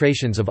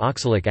concentrations of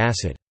oxalic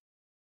acid.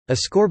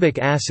 Ascorbic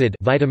acid,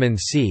 vitamin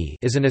C,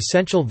 is an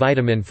essential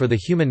vitamin for the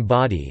human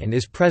body and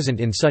is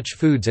present in such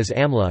foods as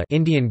amla,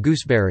 Indian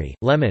gooseberry,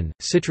 lemon,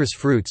 citrus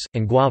fruits,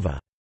 and guava.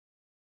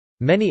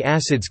 Many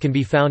acids can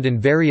be found in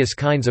various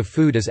kinds of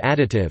food as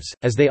additives,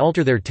 as they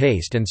alter their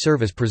taste and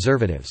serve as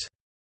preservatives.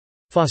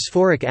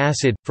 Phosphoric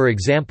acid, for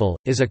example,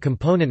 is a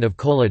component of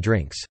cola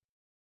drinks.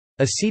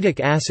 Acetic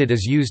acid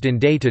is used in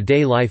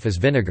day-to-day life as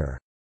vinegar.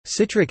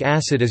 Citric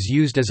acid is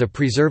used as a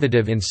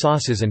preservative in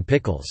sauces and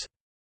pickles.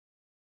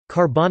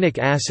 Carbonic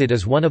acid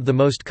is one of the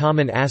most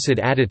common acid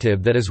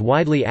additive that is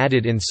widely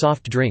added in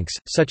soft drinks,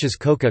 such as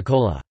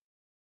Coca-Cola.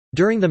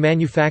 During the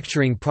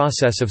manufacturing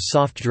process of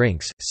soft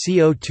drinks,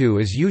 CO2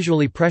 is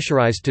usually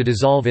pressurized to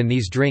dissolve in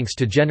these drinks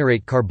to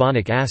generate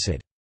carbonic acid.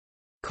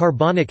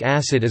 Carbonic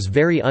acid is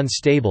very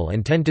unstable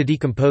and tend to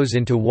decompose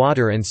into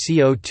water and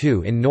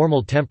CO2 in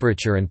normal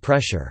temperature and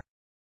pressure.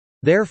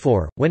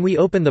 Therefore, when we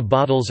open the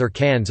bottles or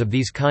cans of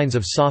these kinds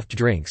of soft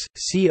drinks,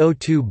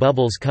 CO2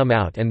 bubbles come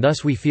out and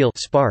thus we feel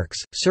sparks.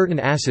 Certain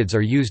acids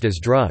are used as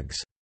drugs.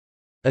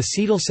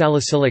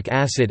 Acetylsalicylic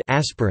acid,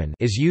 aspirin,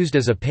 is used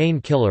as a pain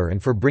killer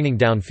and for bringing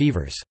down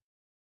fevers.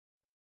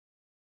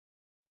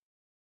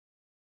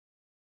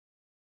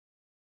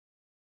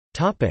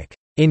 Topic: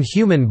 In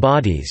human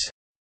bodies.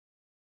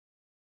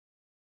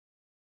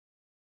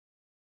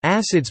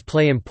 Acids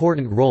play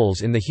important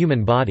roles in the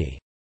human body.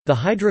 The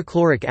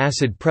hydrochloric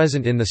acid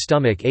present in the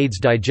stomach aids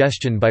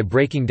digestion by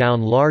breaking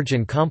down large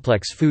and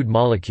complex food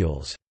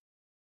molecules.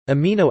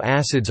 Amino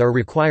acids are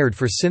required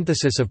for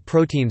synthesis of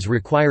proteins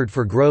required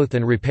for growth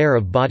and repair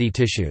of body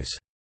tissues.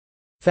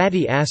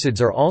 Fatty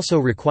acids are also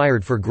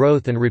required for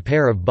growth and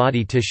repair of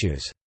body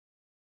tissues.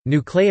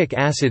 Nucleic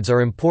acids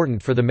are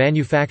important for the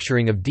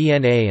manufacturing of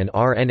DNA and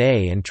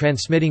RNA and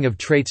transmitting of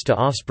traits to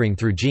offspring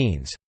through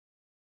genes.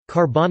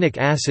 Carbonic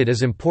acid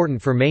is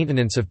important for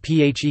maintenance of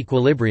pH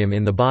equilibrium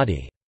in the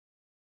body.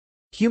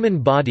 Human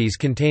bodies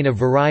contain a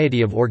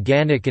variety of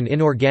organic and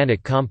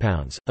inorganic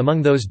compounds,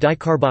 among those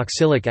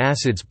dicarboxylic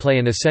acids play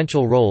an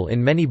essential role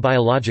in many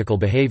biological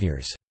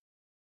behaviors.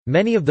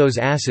 Many of those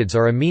acids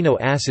are amino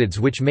acids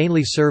which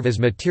mainly serve as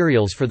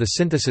materials for the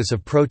synthesis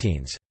of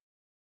proteins.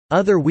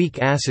 Other weak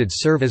acids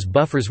serve as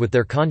buffers with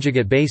their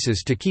conjugate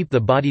bases to keep the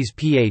body's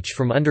pH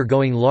from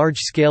undergoing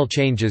large-scale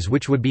changes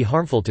which would be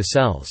harmful to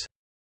cells.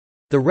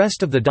 The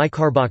rest of the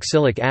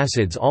dicarboxylic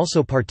acids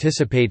also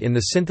participate in the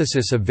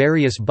synthesis of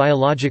various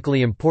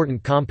biologically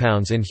important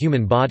compounds in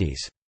human bodies.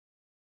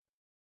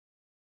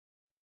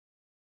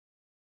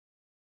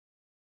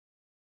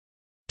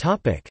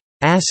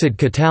 Acid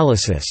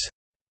catalysis.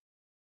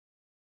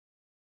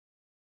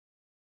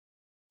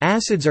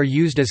 Acids are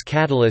used as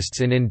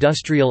catalysts in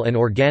industrial and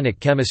organic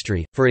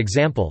chemistry, for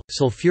example,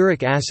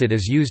 sulfuric acid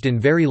is used in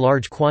very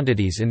large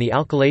quantities in the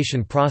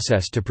alkylation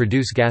process to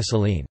produce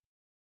gasoline.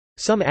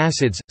 Some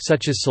acids,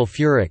 such as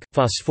sulfuric,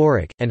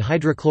 phosphoric, and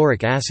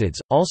hydrochloric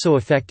acids, also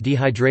affect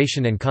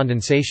dehydration and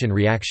condensation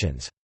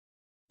reactions.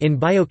 In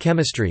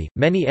biochemistry,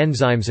 many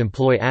enzymes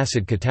employ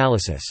acid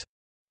catalysis.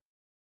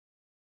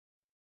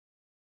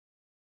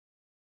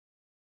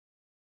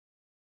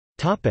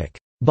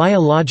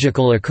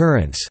 Biological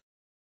occurrence.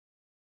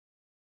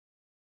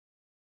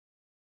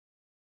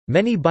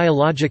 Many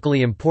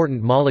biologically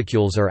important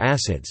molecules are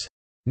acids.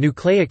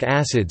 Nucleic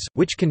acids,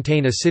 which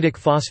contain acidic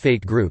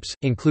phosphate groups,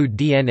 include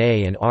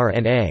DNA and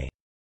RNA.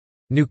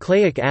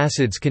 Nucleic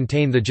acids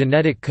contain the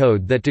genetic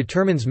code that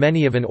determines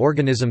many of an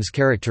organism's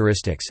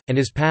characteristics, and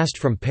is passed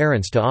from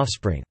parents to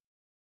offspring.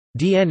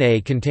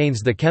 DNA contains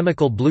the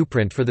chemical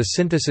blueprint for the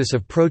synthesis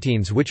of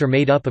proteins which are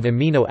made up of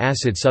amino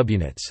acid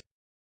subunits.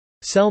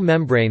 Cell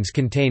membranes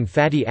contain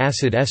fatty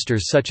acid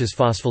esters such as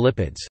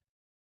phospholipids.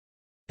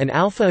 An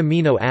alpha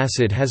amino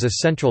acid has a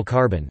central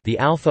carbon, the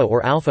alpha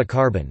or alpha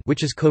carbon,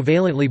 which is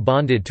covalently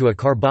bonded to a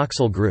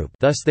carboxyl group,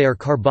 thus they are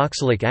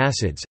carboxylic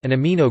acids, an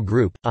amino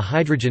group, a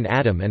hydrogen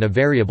atom and a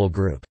variable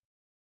group.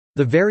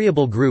 The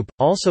variable group,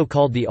 also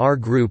called the R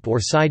group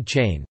or side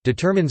chain,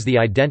 determines the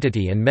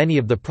identity and many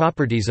of the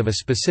properties of a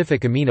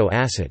specific amino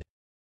acid.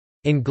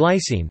 In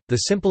glycine, the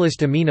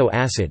simplest amino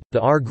acid, the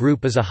R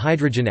group is a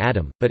hydrogen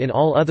atom, but in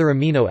all other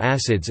amino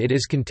acids it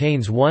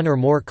contains one or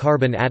more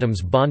carbon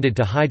atoms bonded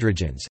to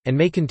hydrogens, and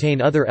may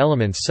contain other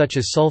elements such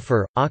as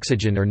sulfur,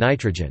 oxygen or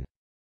nitrogen.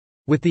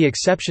 With the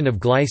exception of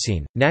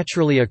glycine,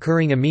 naturally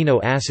occurring amino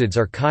acids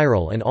are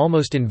chiral and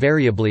almost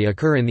invariably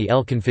occur in the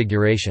L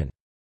configuration.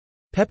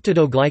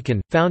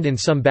 Peptidoglycan, found in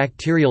some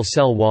bacterial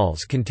cell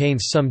walls,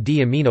 contains some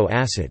D amino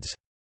acids.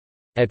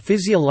 At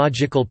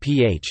physiological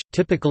pH,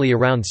 typically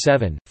around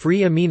 7,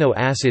 free amino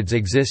acids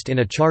exist in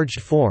a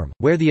charged form,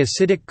 where the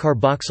acidic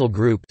carboxyl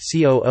group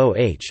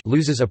COOH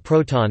loses a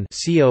proton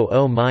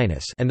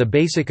COO- and the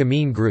basic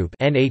amine group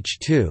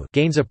NH2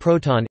 gains a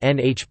proton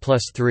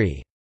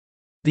NH+3.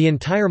 The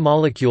entire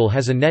molecule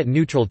has a net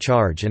neutral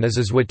charge and is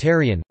a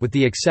zwitterion, with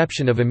the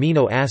exception of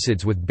amino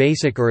acids with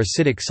basic or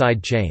acidic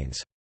side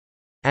chains.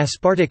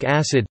 Aspartic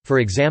acid, for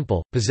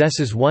example,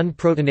 possesses one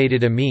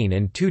protonated amine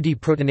and two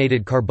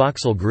deprotonated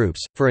carboxyl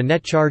groups, for a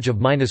net charge of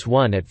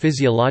 -1 at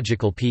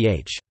physiological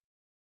pH.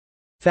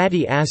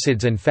 Fatty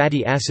acids and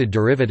fatty acid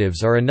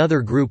derivatives are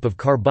another group of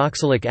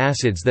carboxylic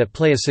acids that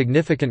play a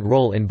significant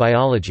role in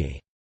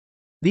biology.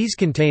 These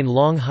contain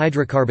long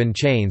hydrocarbon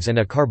chains and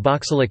a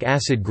carboxylic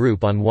acid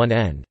group on one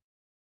end.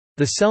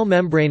 The cell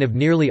membrane of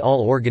nearly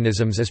all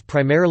organisms is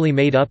primarily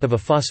made up of a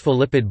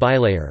phospholipid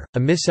bilayer, a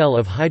micelle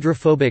of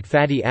hydrophobic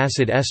fatty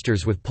acid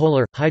esters with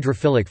polar,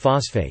 hydrophilic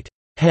phosphate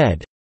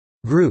head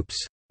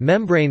groups.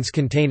 Membranes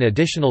contain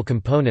additional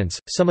components,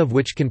 some of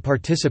which can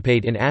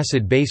participate in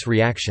acid-base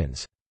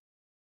reactions.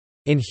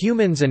 In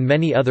humans and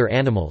many other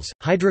animals,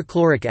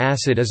 hydrochloric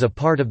acid is a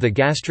part of the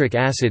gastric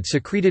acid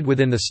secreted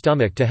within the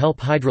stomach to help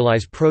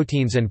hydrolyze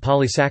proteins and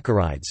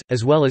polysaccharides,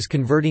 as well as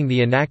converting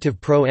the inactive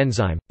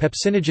pro-enzyme,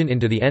 pepsinogen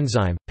into the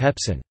enzyme,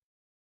 pepsin.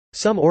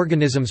 Some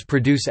organisms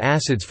produce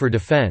acids for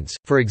defense,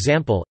 for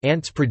example,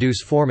 ants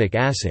produce formic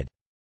acid.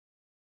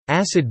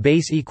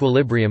 Acid-base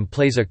equilibrium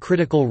plays a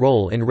critical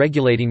role in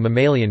regulating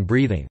mammalian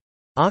breathing.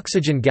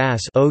 Oxygen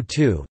gas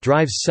O2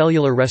 drives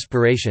cellular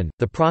respiration,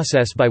 the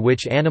process by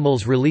which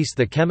animals release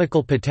the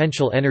chemical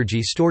potential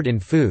energy stored in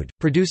food,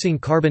 producing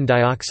carbon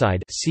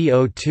dioxide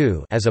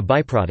CO2 as a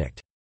byproduct.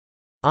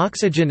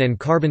 Oxygen and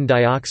carbon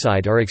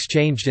dioxide are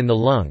exchanged in the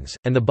lungs,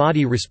 and the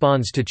body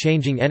responds to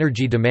changing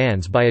energy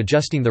demands by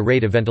adjusting the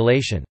rate of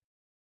ventilation.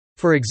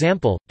 For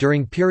example,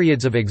 during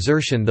periods of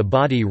exertion the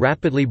body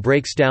rapidly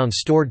breaks down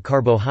stored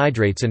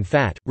carbohydrates and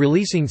fat,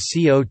 releasing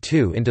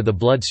CO2 into the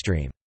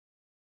bloodstream.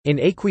 In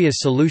aqueous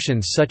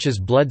solutions such as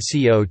blood,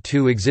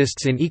 CO2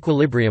 exists in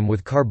equilibrium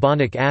with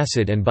carbonic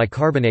acid and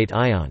bicarbonate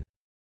ion.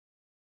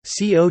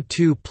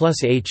 CO2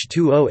 plus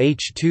H2O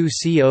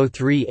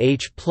H2CO3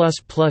 H plus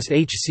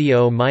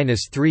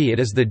HCO-3. It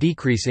is the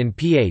decrease in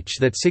pH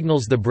that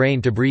signals the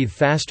brain to breathe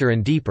faster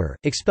and deeper,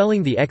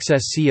 expelling the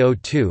excess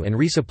CO2 and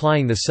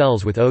resupplying the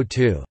cells with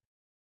O2.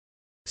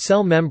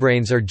 Cell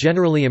membranes are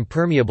generally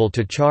impermeable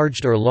to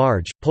charged or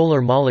large,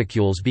 polar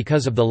molecules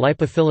because of the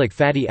lipophilic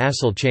fatty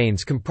acyl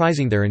chains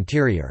comprising their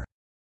interior.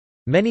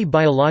 Many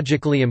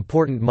biologically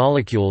important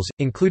molecules,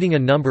 including a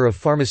number of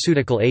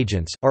pharmaceutical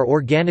agents, are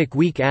organic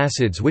weak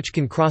acids which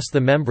can cross the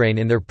membrane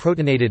in their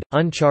protonated,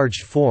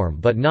 uncharged form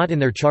but not in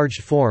their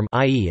charged form,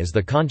 i.e. as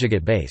the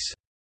conjugate base.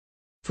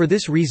 For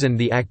this reason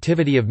the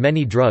activity of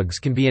many drugs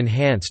can be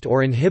enhanced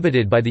or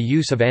inhibited by the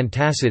use of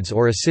antacids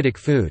or acidic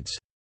foods.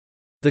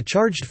 The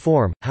charged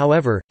form,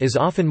 however, is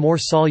often more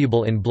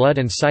soluble in blood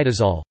and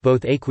cytosol,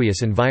 both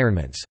aqueous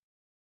environments.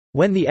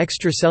 When the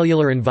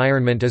extracellular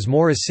environment is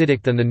more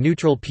acidic than the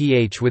neutral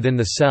pH within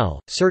the cell,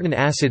 certain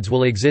acids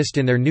will exist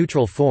in their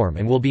neutral form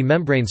and will be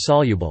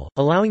membrane-soluble,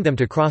 allowing them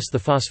to cross the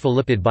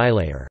phospholipid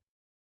bilayer.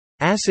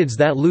 Acids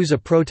that lose a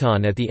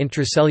proton at the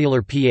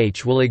intracellular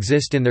pH will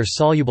exist in their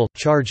soluble,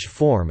 charged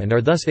form and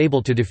are thus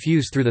able to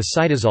diffuse through the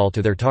cytosol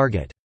to their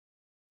target.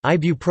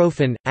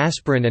 Ibuprofen,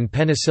 aspirin and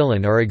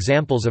penicillin are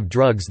examples of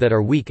drugs that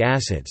are weak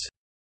acids.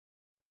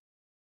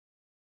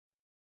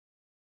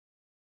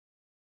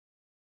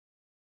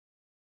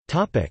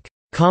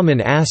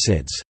 Common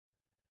acids.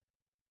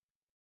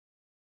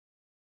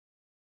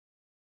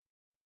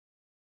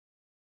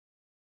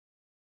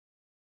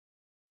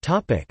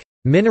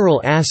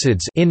 Mineral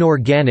acids,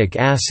 inorganic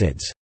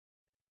acids.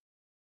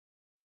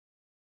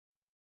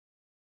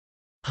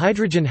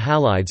 Hydrogen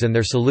halides and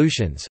their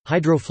solutions: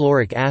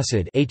 hydrofluoric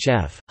acid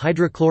 (HF),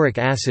 hydrochloric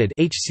acid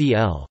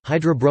 (HCl),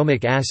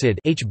 hydrobromic acid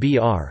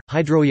 (HBr),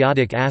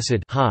 hydroiodic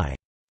acid (HI).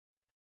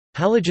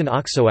 Halogen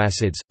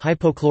oxoacids: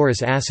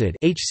 hypochlorous acid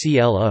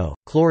 (HClO),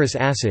 chlorous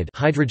acid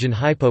hydrogen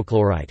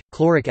hypochlorite,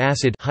 chloric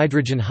acid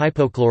hydrogen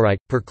hypochlorite,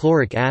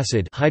 perchloric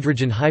acid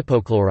hydrogen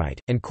hypochlorite,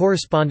 and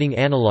corresponding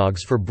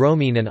analogues for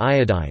bromine and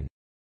iodine.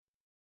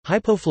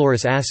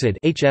 Hypofluorous acid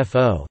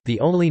HFO, the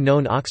only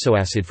known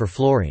oxoacid for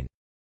fluorine.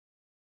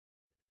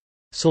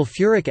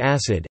 Sulfuric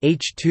acid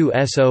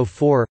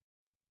H2SO4,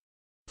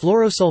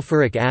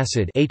 fluorosulfuric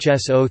acid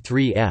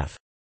HSO3F,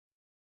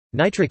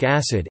 nitric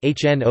acid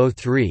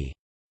HNO3,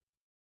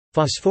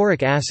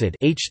 phosphoric acid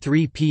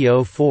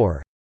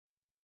H3PO4,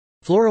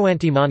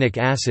 fluoroantimonic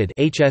acid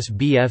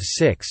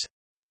HSBF6,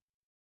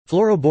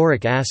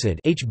 fluoroboric acid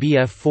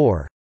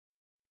HBF4,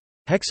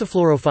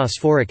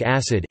 hexafluorophosphoric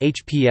acid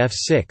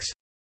HPF6,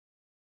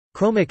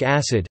 chromic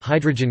acid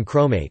hydrogen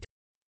chromate,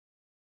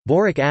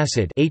 boric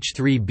acid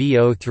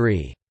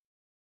H3BO3.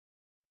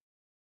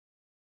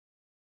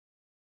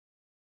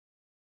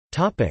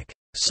 Topic: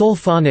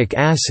 Sulfonic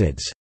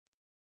acids.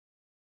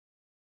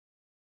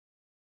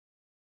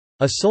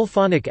 A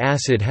sulfonic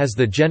acid has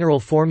the general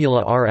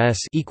formula Rs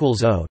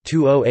equals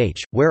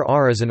O2OH, where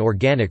R is an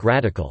organic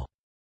radical.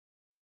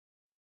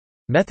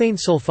 Methane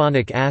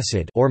sulfonic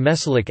acid or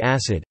mesylic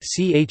acid,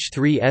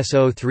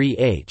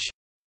 CH3SO3H.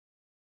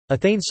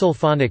 Ethane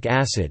sulfonic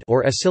acid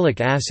or acylic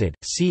acid,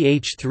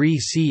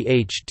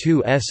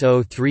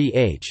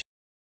 CH3CH2SO3H.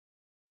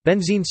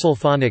 Benzene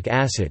sulfonic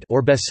acid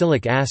or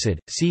bacylic acid,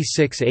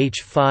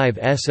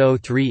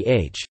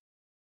 C6H5SO3H.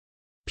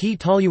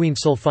 P-toluene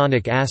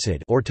sulfonic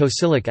acid or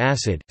tosylic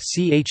acid,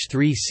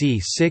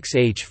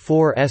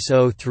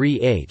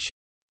 CH3C6H4SO3H.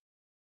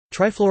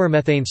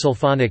 Trifluoromethane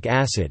sulfonic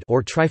acid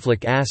or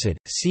triflic acid,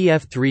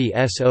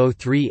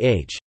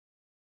 CF3SO3H.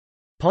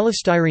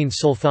 Polystyrene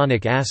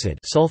sulfonic acid,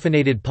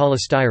 sulfonated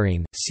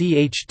polystyrene,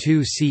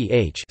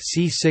 CH2CH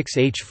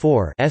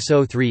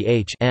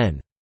C6H4SO3H.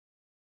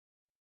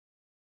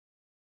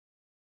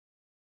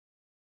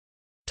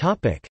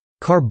 Topic: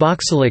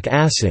 Carboxylic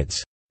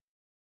acids.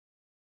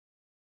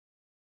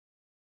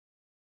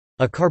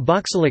 A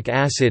carboxylic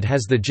acid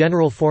has the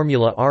general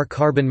formula R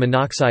carbon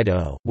monoxide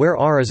O, where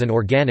R is an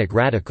organic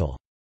radical.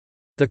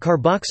 The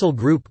carboxyl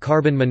group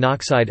carbon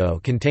monoxide O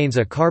contains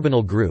a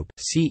carbonyl group,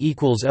 C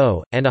equals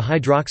O, and a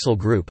hydroxyl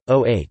group,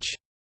 OH.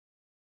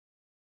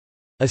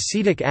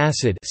 Acetic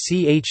acid,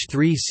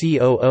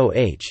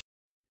 CH3COOH.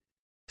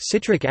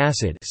 Citric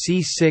acid,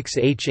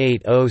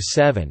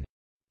 C6H8O7.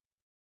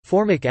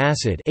 Formic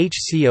acid,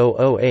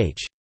 HCOOH.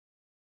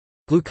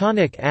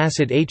 Gluconic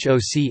acid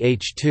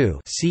HOCH2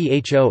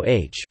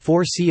 CHOH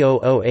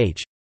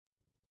 4COOH.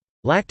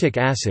 Lactic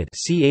acid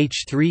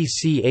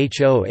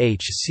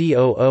CH3CHOH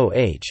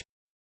COOH.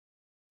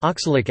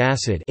 Oxalic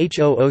acid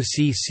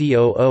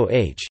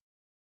HOOCCOOH.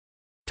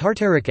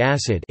 Tartaric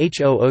acid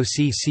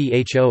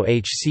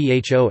HOOCCHOH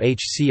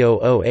CHOH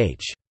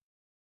COOH.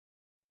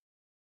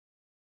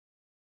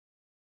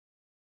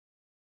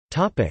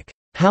 Topic: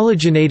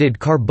 Halogenated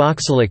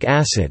carboxylic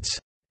acids.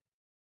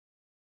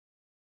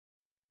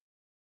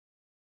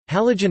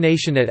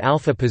 Halogenation at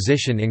alpha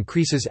position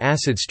increases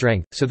acid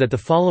strength, so that the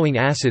following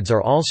acids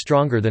are all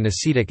stronger than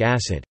acetic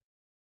acid.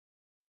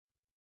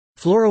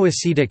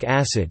 Fluoroacetic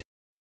acid,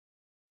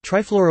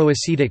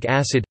 trifluoroacetic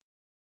acid,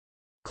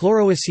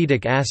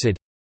 chloroacetic acid,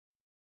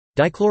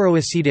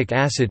 Dichloroacetic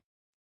acid,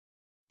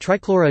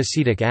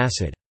 trichloroacetic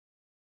acid.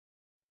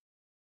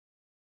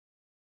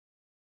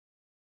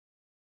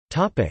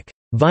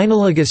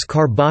 Vinylogous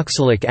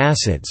carboxylic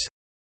acids.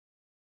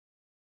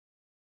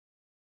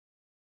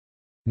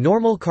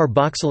 Normal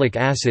carboxylic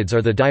acids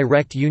are the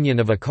direct union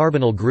of a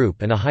carbonyl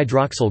group and a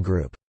hydroxyl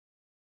group.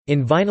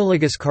 In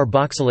vinylogous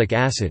carboxylic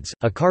acids,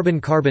 a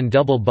carbon-carbon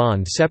double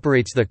bond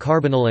separates the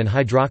carbonyl and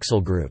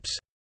hydroxyl groups.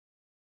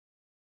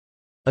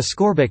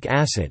 Ascorbic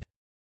acid.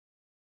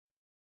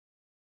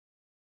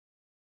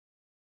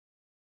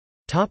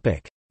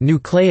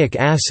 Nucleic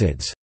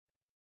acids.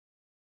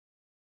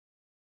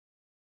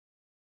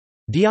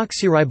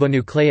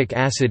 Deoxyribonucleic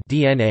acid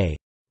 (DNA),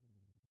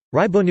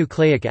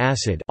 ribonucleic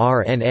acid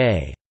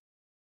 (RNA).